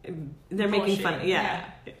 They're making fun. Yeah.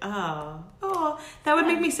 Oh, that would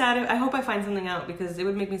make me sad. I hope I find something out because it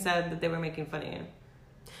would make me sad that they were making fun of you.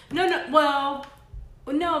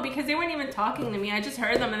 No, because they weren't even talking to me. I just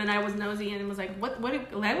heard them, and then I was nosy and was like, what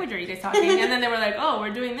language are you guys talking? And then they were like, oh, we're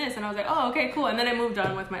doing this. And I was like, oh, okay, cool. And then I moved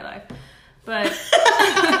on with my life. But... and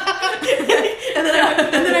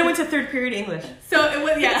then I went to third period English. So it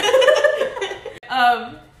was, yeah.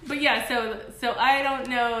 But yeah, so I don't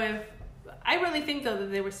know if... I really think, though, that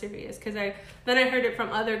they were serious. Because I heard it from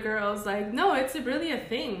other girls, like, no, it's really a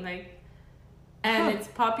thing. Like... And it's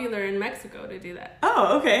popular in Mexico to do that.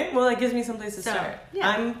 Oh, okay. Well, that gives me someplace to start.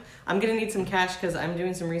 Yeah. I'm gonna need some cash because I'm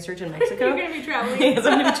doing some research in Mexico. You're gonna be traveling. Yes,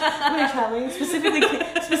 I'm gonna be traveling specifically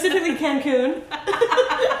Cancun.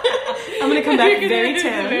 I'm gonna come back very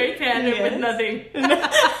tan. Very tan with nothing.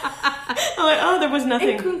 I'm like, oh, there was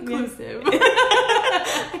nothing. Inconclusive.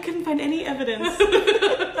 I couldn't find any evidence.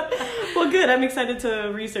 Well, good. I'm excited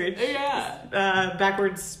to research. Yeah.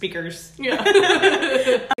 Backwards speakers. Yeah.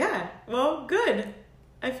 Yeah. Well, good.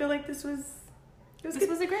 I feel like this was a great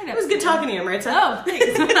episode. It was good talking to you, Maritza. Oh,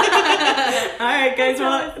 thanks. All right, guys.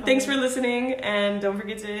 Well, thanks for listening, and don't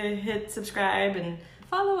forget to hit subscribe and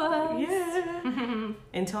follow us. Yeah.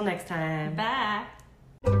 Until next time. Bye.